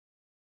mercenary;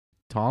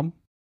 Tom,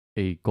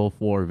 a Gulf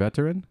War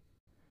veteran;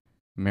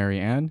 Mary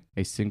Ann,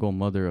 a single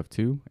mother of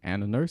 2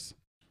 and a nurse;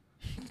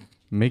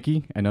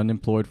 Mickey, an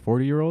unemployed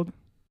 40-year-old;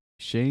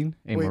 Shane,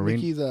 a Wait, Marine.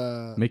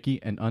 Mickey's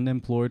Mickey, an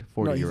unemployed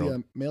no, he's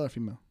 40-year-old male or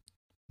female?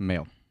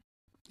 male.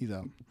 He's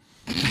out.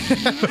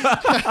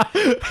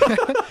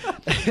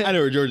 I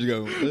know where George is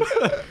going with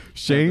this.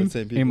 Shane,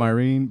 same a people.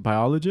 marine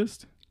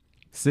biologist;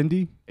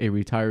 Cindy, a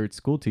retired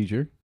school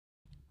teacher;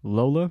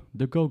 Lola,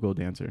 the go-go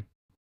dancer.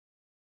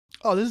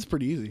 Oh, this is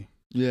pretty easy.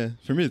 Yeah,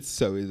 for me it's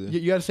so easy.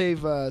 You gotta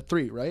save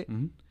 3, right?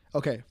 Mm-hmm.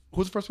 Okay.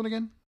 Who's the first one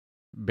again?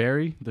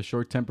 Barry, the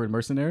short-tempered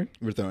mercenary.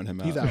 We're throwing him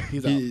out. He's out.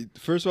 He's out.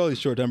 First of all, he's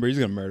short tempered. He's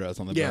gonna murder us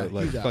on the Yeah, boat.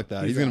 Like he's out. fuck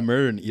that. He's He's gonna out.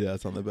 murder and eat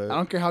us on the boat. I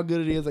don't care how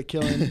good it is at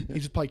killing. He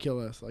should probably kill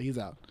us. Like, he's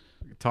out.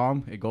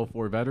 Tom, a Gulf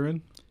War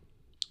veteran.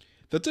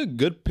 That's a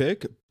good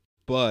pick,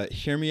 but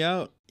hear me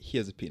out. He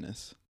has a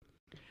penis.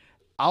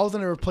 I was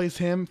gonna replace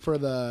him for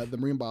the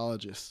marine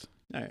biologist.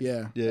 All right.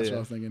 Yeah, that's what I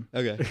was thinking.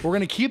 Okay. We're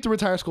gonna keep the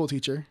retired school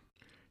teacher.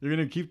 You're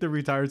gonna keep the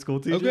retired school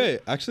teacher. Okay.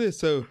 Actually,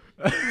 so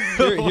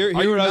here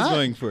Are you what I was not?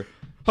 going for.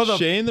 Hold up.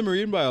 Shane, the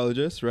marine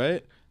biologist,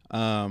 right?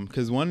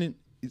 Because one,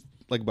 he's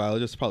like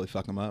biologist, probably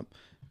fuck him up,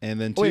 and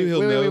then 2,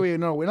 he'll know. Wait.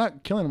 No, we're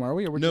not killing him, are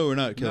we? Or No, we're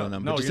not killing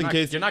him. No, But just you're in not-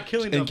 case, you're not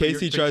killing in them, case but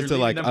he you're tries to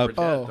like leaving them up, for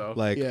dead, though.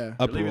 like Yeah.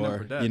 You're leaving them uproar.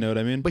 for dead. You know what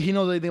I mean? But he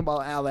knows everything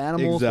about all the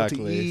animals, what to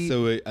Exactly. eat,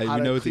 So we how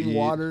know to what to clean eat.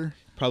 water.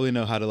 Probably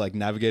know how to like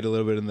navigate a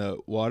little bit in the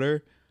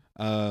water.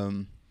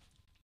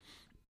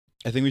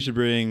 I think we should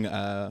bring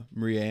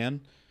Marie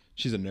Ann.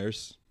 She's a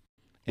nurse.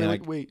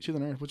 And Wait, she's a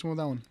nurse. Which one was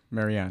that one?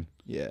 Marianne.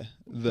 yeah,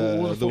 What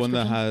was the the one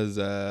that first has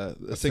a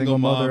single single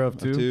mom mother of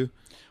 2.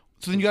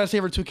 So then you gotta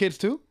save her 2 kids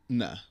too?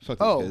 Nah, fuck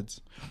those Oh.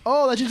 kids.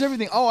 Oh, that changes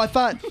everything. Oh, I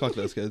thought. Fuck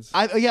those kids.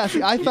 I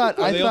thought.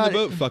 Are they on the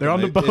boat? Fuck They're them.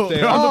 on the If boat. they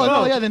They're are on the Oh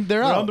boat. no, yeah, then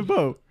they're They're out. on the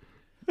boat.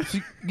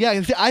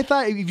 Yeah, see, I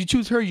thought if you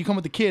choose her, you come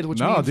with the kids, which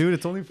No, means dude,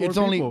 it's only 4 it's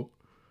people. only-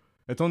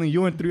 It's only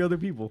you and 3 other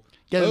people.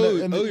 yeah,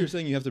 You're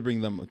saying you have to bring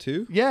them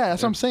too? yeah,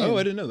 that's what I'm saying. Oh,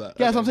 I didn't know that.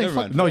 Yeah, that's what I'm saying. never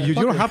Fuck mind. No, Yeah, you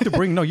fuck don't her. have to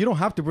bring. No, you don't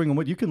have to bring them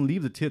with. You can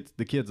leave the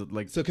kids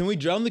like. So can we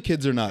drown the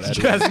kids or not?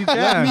 Edwin? Yes, you can.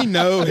 Let me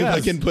know if I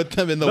Yes. can put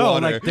them in the No,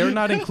 water. like they're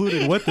not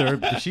included with her.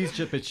 But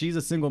she's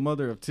a single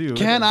mother of 2.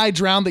 Can I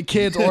drown the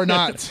kids or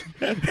not?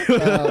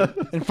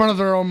 In front of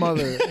their own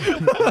mother.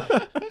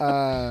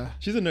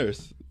 She's a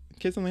nurse. In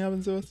case something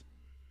happens to us.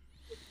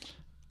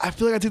 I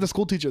feel like I take the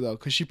school teacher though,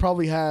 because she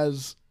probably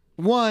has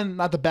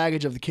not the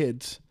baggage of the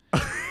kids.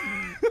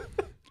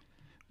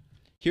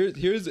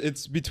 Here's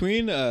it's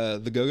between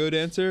the go-go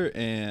dancer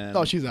and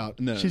Oh, she's out.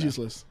 No, She's no.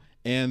 useless.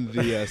 and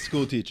the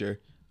school teacher.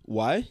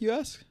 Why, you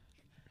ask?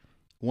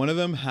 One of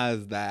them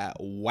has that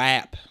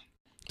WAP.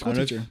 School I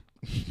don't teacher.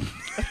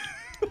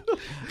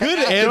 Good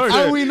answer.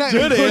 Are we not?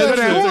 Good School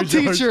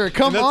answer. teacher,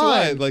 come And that's on.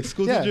 why, like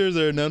school Yeah. teachers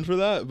are known for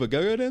that, but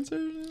go-go dancer.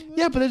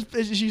 Yeah, but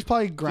she's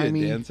probably Be a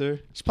grimy. dancer.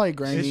 She's probably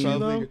grimy. She's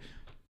probably.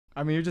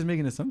 I mean, you're just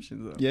making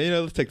assumptions, though. Yeah,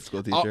 let's take the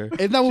school teacher.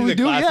 Isn't that what She's we a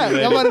do? classy Yeah,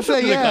 lady. I'm about to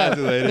say, She's a yeah.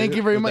 classy lady. Thank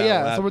you very much. Without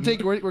Yeah, so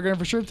laughing. we're going to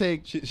for sure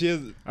take She has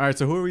All right,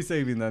 so who are we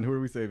saving then? Who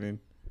are we saving?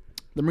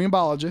 the marine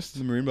biologist,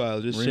 the marine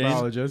biologist. Marine Shane.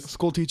 biologist.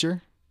 school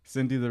teacher.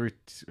 Cindy,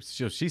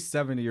 she's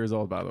 70 years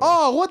old, by the way.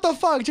 Oh, what the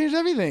fuck? Changed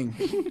everything.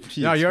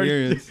 She Yeah, you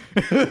already-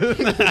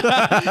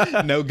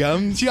 experienced. No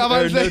gums See, I'm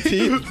about or to no say-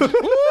 teeth.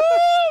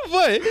 Woo,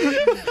 boy.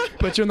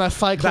 Put you in that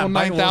Cyclone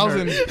That bite won't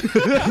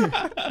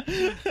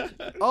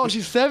 9000. Oh,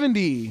 she's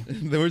 70.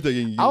 Then we're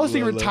taking. I was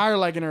thinking Lola. retire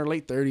like in her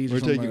late 30s. Or We're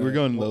something taking. like We're that.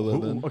 going Lola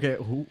then. Okay,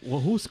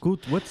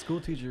 what school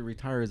teacher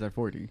retires at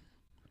 40?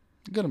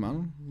 Good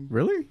amount.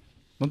 Really?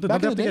 Don't they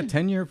Back in have the to day. get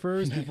tenure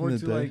first before in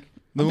to the day. like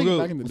Then I'm we'll thinking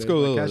go. back in the Let's day, go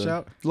like Lola. cash then.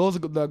 out? Lola's the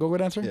go-go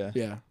dancer? Yeah.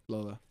 Yeah,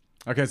 Lola.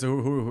 Okay, so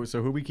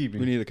who we keeping?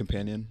 We need a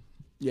companion.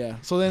 Yeah.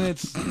 So then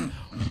it's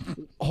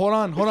hold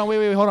on,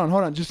 wait, hold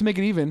on. Just to make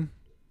it even,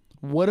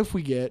 what if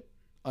we get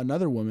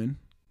another woman?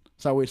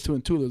 So that way it's 2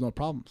 and 2. There's no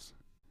problems.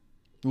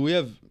 We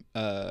have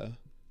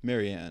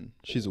Marianne.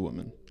 She's a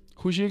woman.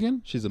 Who's she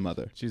again? She's a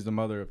mother. She's the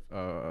mother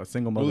of a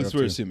single Well, mother at of least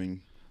we're 2.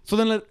 assuming. So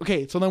then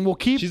So then we'll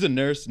keep. She's a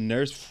nurse.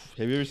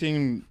 Have you ever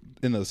seen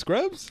in the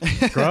Scrubs?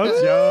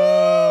 Scrubs,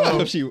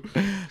 yo.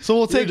 So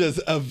we'll We're take. just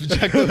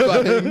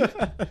objectifying.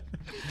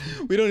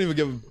 We don't even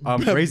give.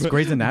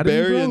 Grey's Anatomy,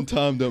 Barry bro? and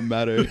Tom don't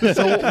matter.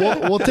 So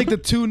we'll take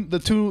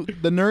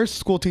the nurse,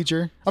 school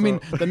teacher. I mean,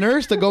 the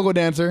nurse, the go-go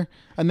dancer,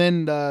 and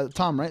then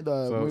Tom, right?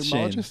 The So marine Shane.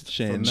 biologist.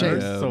 Shane. So,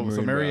 nurse, yeah, so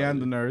marine Marianne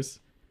the biologist.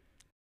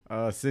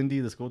 nurse, Cindy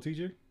the school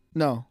teacher.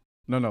 No.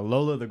 No,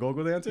 Lola the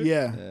go-go dancer.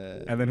 Yeah.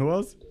 Uh, And then who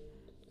else?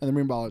 And the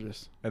marine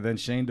biologist. And then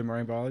Shane the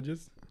marine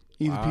biologist.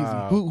 Easy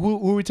Wow. peasy.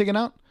 Who are we taking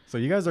out? So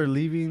you guys are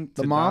leaving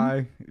The to mom?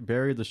 die.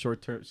 Barry the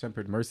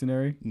short-tempered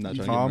mercenary. not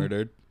trying Tom, to get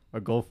murdered. a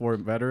Gulf War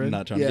veteran.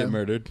 Not trying to Yeah. get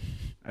murdered.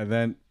 And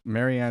then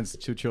Marianne's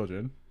 2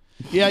 children.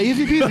 Yeah,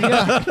 easy peasy.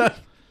 Yeah.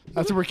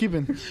 That's what we're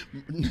keeping.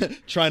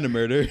 Trying to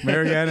murder.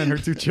 Marianne and her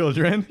 2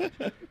 children.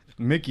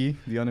 Mickey,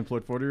 the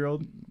unemployed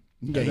 40-year-old.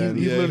 Yeah, then-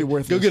 he's literally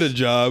worthless. Go get a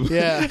job.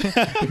 Yeah.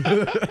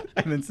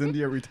 And then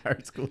Cindy, a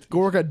retired school teacher. Go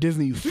work at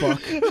Disney, you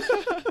fuck.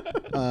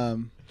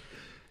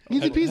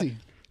 Easy peasy.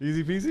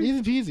 Easy peasy?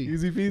 Easy peasy.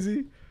 Easy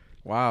peasy?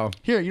 Wow.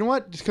 Here, you know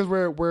what? Just because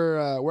we're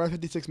at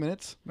 56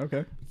 minutes,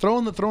 Okay. throw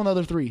in the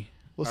other 3.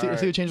 We'll see. All We'll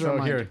see right. what changes So our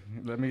mind. here,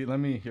 let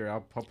me here.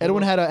 I'll pull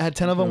Edwin up. had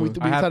 10 of them. We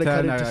I have decided to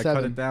cut 10, it to I 7.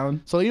 cut it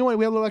down. So you know what?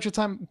 We have a little extra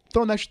time.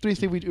 Throw in the extra 3.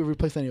 See if we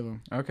replace any of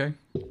them. Okay.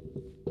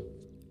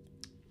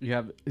 You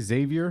have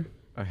Xavier,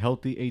 a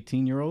healthy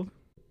 18-year-old.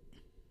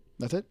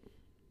 That's it.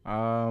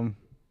 Um,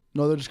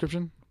 No other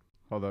description.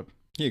 hold up.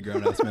 He a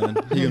grown ass man.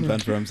 He can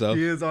fend for himself.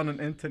 He is on an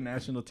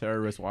international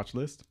terrorist watch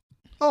list.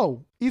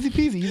 Oh, easy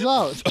peasy. He's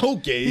out.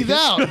 Okay. He's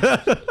out.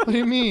 What do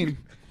you mean?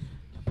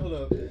 Hold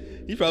up.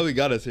 He probably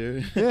got us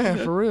here. Yeah,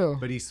 for real.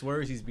 But he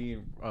swears he's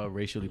being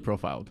racially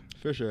profiled.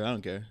 For sure. I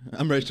don't care.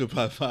 I'm racial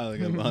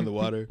profiling. I'm on the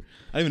water.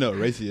 I don't even know what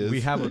race he is.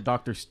 We have a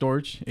Dr.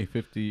 Storch, a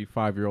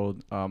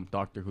 55-year-old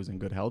doctor who's in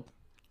good health.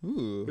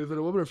 Ooh. Is it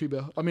a woman or a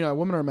female? I mean, a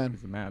woman or a man?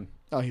 He's a man.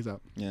 Oh, he's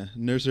out. Yeah.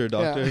 Nurse or a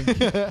doctor.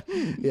 Yeah.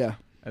 Yeah.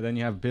 And then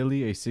you have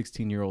Billy, a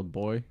 16-year-old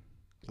boy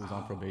who's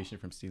on probation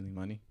from stealing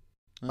money.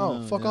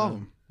 Oh, fuck yeah. all of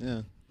them.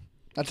 Yeah.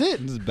 That's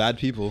it. This is bad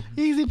people.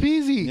 Easy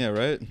peasy. Yeah,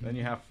 right? Then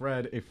you have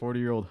Fred, a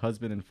 40-year-old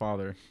husband and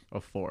father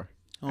of 4,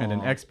 and an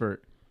Aw.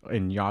 expert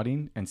in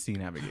yachting and sea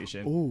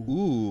navigation. Ooh.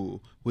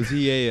 Ooh. Was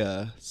he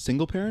a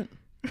single parent?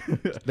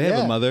 They have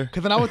Yeah. a mother.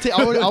 Because then I would take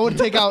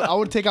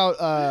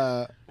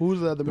out who's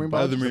the marine The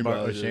biologist? marine About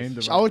biologist. Shane,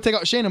 the- I would take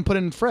out Shane and put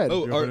in Fred.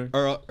 Oh, Your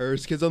are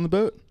his kids on the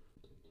boat?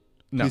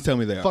 No. Please tell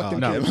me they are. Fuck Oh,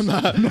 them okay. kids. I'm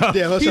not.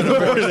 Damn, I was trying to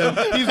murder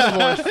them. He's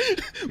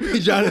divorced. We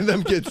drowning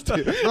them kids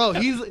too. Bro,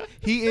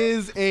 he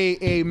is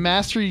a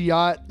master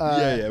yacht.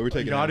 Yeah, we're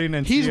taking Yachting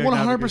and He's sea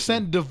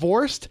 100%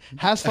 divorced,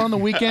 has fun on the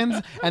weekends,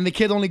 and the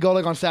kids only go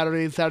like on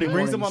Saturday He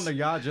brings them mornings. on the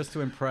yacht just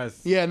to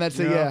impress. Yeah, and that's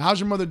it. Yeah. Yeah. How's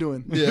your mother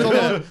doing?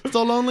 Yeah.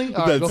 Still lonely?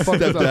 All right, go That's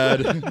fuck yourself.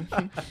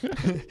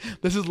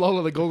 stepdad. This is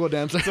Lola, the go-go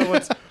dancer. So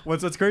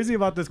what's crazy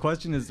about this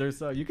question is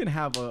there's you can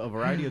have a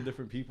variety of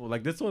different people.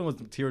 Like this one was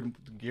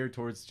geared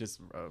towards just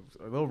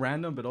a little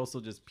random, but also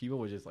just people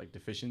with just like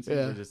deficiencies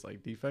Yeah. or just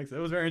like defects. It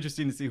was very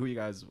interesting to see who you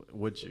guys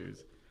would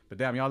choose. But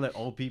damn, y'all let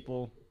old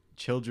people,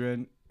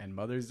 children, and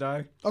mothers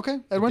die. Okay,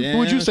 Edwin, who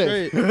would you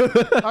say? Damn All right,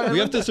 straight. We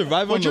have to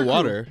survive on What's the your crew?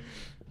 water.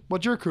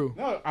 What's your crew?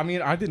 No, I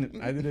mean I didn't.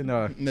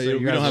 No, say we you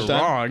don't guys have were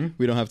time. wrong.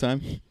 We don't have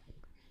time.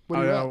 What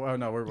do you got? Oh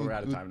no, we're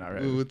out of time now,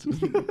 right?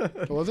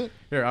 What was it?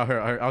 Here,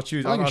 I'll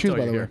choose. I can I'll choose, tell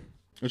by you the way. here.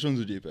 Which ones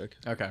would you pick?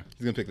 Okay.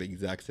 He's gonna pick the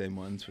exact same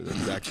ones for the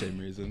exact same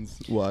reasons.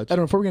 Watch.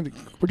 Edwin, where'd you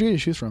get your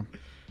shoes from?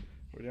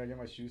 Where did I get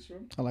my shoes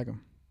from? I like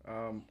them.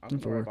 I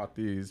don't know about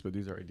these, but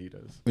these are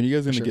Adidas. When you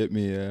guys gonna Sure. get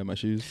me my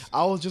shoes?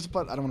 I was just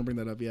about. I don't want to bring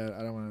that up yet.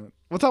 I don't want to.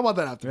 We'll talk about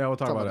that after. Yeah, we'll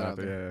talk about that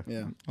after,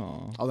 Yeah.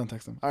 Aw, I'll then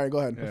text them. All right, go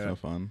ahead. that's Yeah. no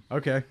fun.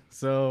 Okay,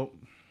 so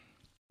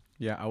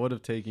yeah, I would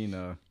have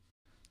taken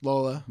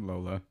Lola.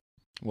 Lola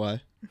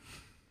Why?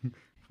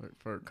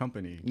 for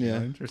company. Yeah.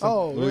 lunch or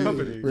Oh, something. really?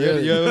 company.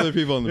 Really? You have other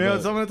people on the Yeah,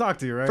 boat. someone to talk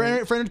to,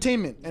 right? For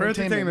entertainment. For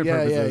entertainment Yeah,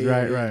 purposes. yeah,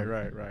 right, yeah.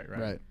 right.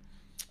 Right.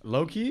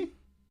 Low key,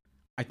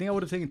 I think I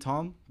would have taken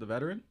Tom, the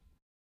veteran.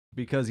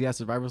 because he has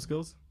survival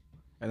skills,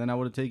 and then I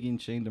would have taken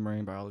Shane, the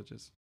marine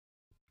biologist.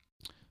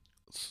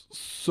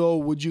 So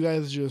would you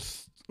guys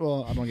just?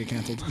 Well, I don't get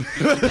canceled.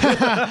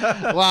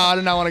 Wow, I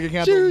did not want to get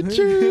canceled.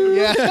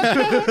 Yeah.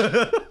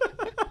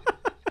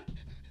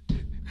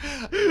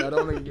 I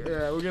don't wanna,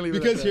 yeah, we're gonna leave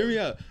Because it at hear me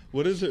out.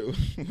 What is it?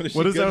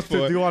 What does that have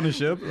to do on a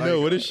ship?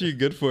 No, what is she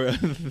good for?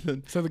 Other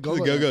than So the the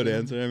go-go go-go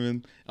dancer. dancer. I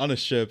mean, on a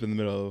ship in the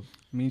middle of.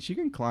 I mean, she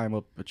can climb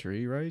up a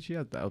tree, right? She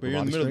has that. But you're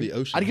in the middle of the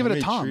ocean. I'd give How it a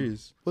many Tom.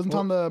 trees? Wasn't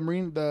Tom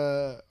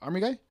the army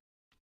guy?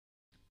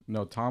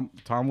 No, Tom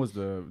was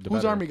the Who's the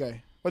veteran. army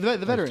guy? Or the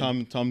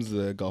veteran? Tom's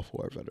the Gulf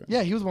War veteran.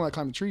 Yeah, he was the one that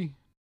climbed the tree.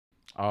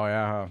 Oh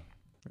yeah,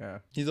 yeah.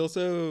 He's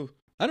also,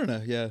 I don't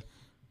know, yeah.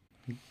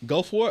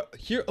 Gulf War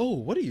here. Oh,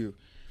 what are you?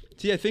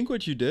 See, I think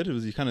what you did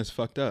was you kind of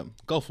fucked up.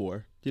 Gulf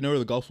War. Do you know where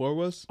the Gulf War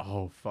was?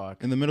 Oh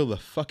fuck. In the middle of the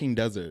fucking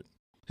desert.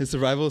 His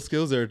survival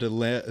skills are to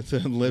live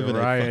You're in a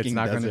right. fucking It's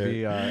not desert. gonna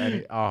be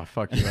any. Oh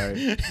fuck you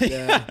right.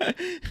 Yeah.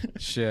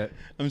 Shit.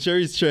 I'm sure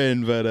he's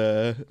trained, but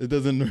it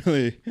doesn't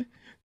really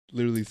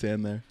literally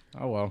stand there.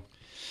 Oh well.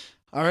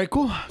 All right,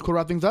 cool. Cool.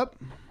 Wrap things up.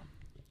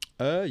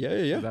 Yeah.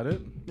 Is that it?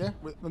 Yeah,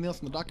 nothing else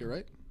on the docket,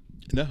 right?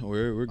 No,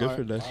 we're good All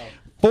for right. today.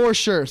 For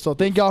sure. So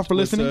thank y'all for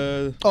What's,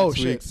 listening. Oh, next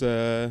shit. week's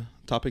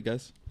topic,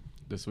 guys?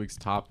 This week's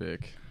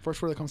topic.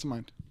 First word that comes to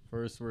mind.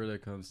 First word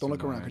that comes. Don't to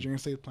look around mind. because you're gonna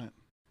say the plant.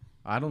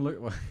 I don't look.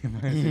 Well,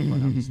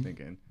 I'm just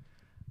thinking.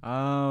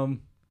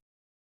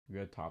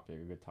 Good topic.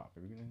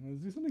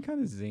 Let's do something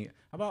kind of zany.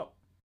 How about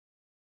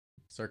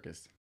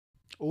circus?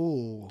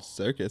 Oh,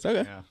 Circus.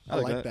 Okay. Yeah. I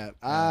like that.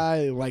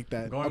 I like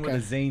that. I'm going Okay. with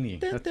a zany.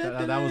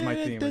 That was my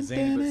theme. A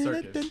zany but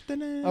circus.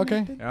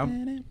 Okay. Yeah. All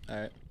right. All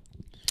right.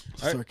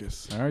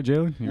 Circus. All right,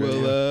 Jalen. you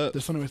ready? Well,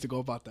 There's so many ways to go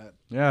about that.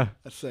 yeah.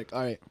 That's sick.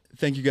 All right.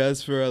 thank you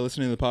guys for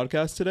listening to the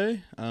podcast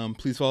today.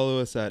 Please follow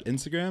us at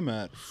Instagram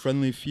at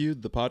Friendly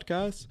Feud the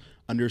podcast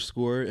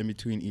 _ in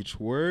between each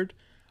word.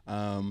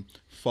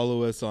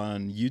 Follow us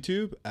on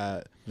YouTube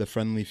at the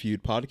Friendly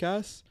Feud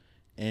podcast,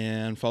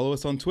 and follow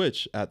us on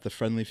Twitch at the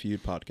Friendly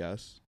Feud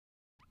podcast.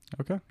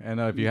 Okay. And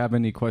if you have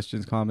any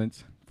questions,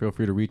 comments, feel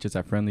free to reach us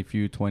at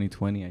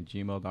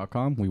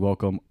friendlyfeud2020@gmail.com. We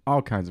welcome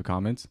all kinds of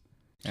comments.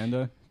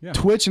 And yeah.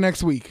 Twitch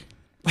next week.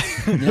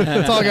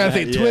 That's all I gotta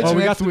say. Yeah. Twitch Oh,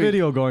 we got next the week.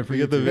 video going for We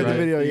you. got the too, video. Got the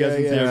right? video. You guys Yeah,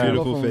 can see our yeah.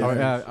 beautiful Go for it. Oh, faces.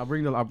 yeah, I'll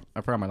bring I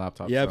forgot my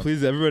laptop. Yeah, so.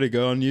 please, everybody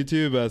go on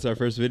YouTube. That's our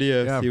first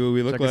video. Yeah, See what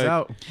we look check like. us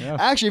out. Yeah.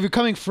 Actually, if you're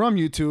coming from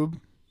YouTube,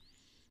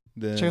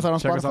 Then check us out on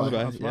Check us out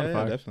Spotify. on Yeah,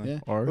 Spotify. definitely. Yeah.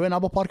 Or We're in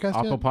Apple Podcast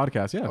Apple yet?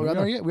 Podcast. Yeah. Are we on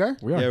there yet? We are?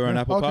 We are. Yeah, we're on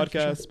Apple Okay, for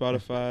Podcasts,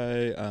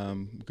 Spotify,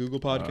 Google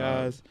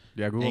Podcasts,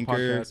 Yeah, Google Anchor.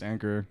 Podcast,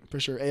 Anchor, For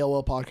sure.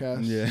 AOL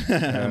Podcast. yeah,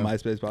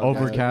 MySpace Podcast.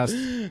 Overcast.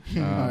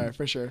 All right,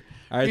 for sure.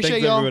 All right, Appreciate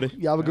thanks y'all. everybody.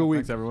 Y'all have a good Yeah, week.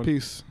 thanks, everyone.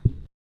 Peace.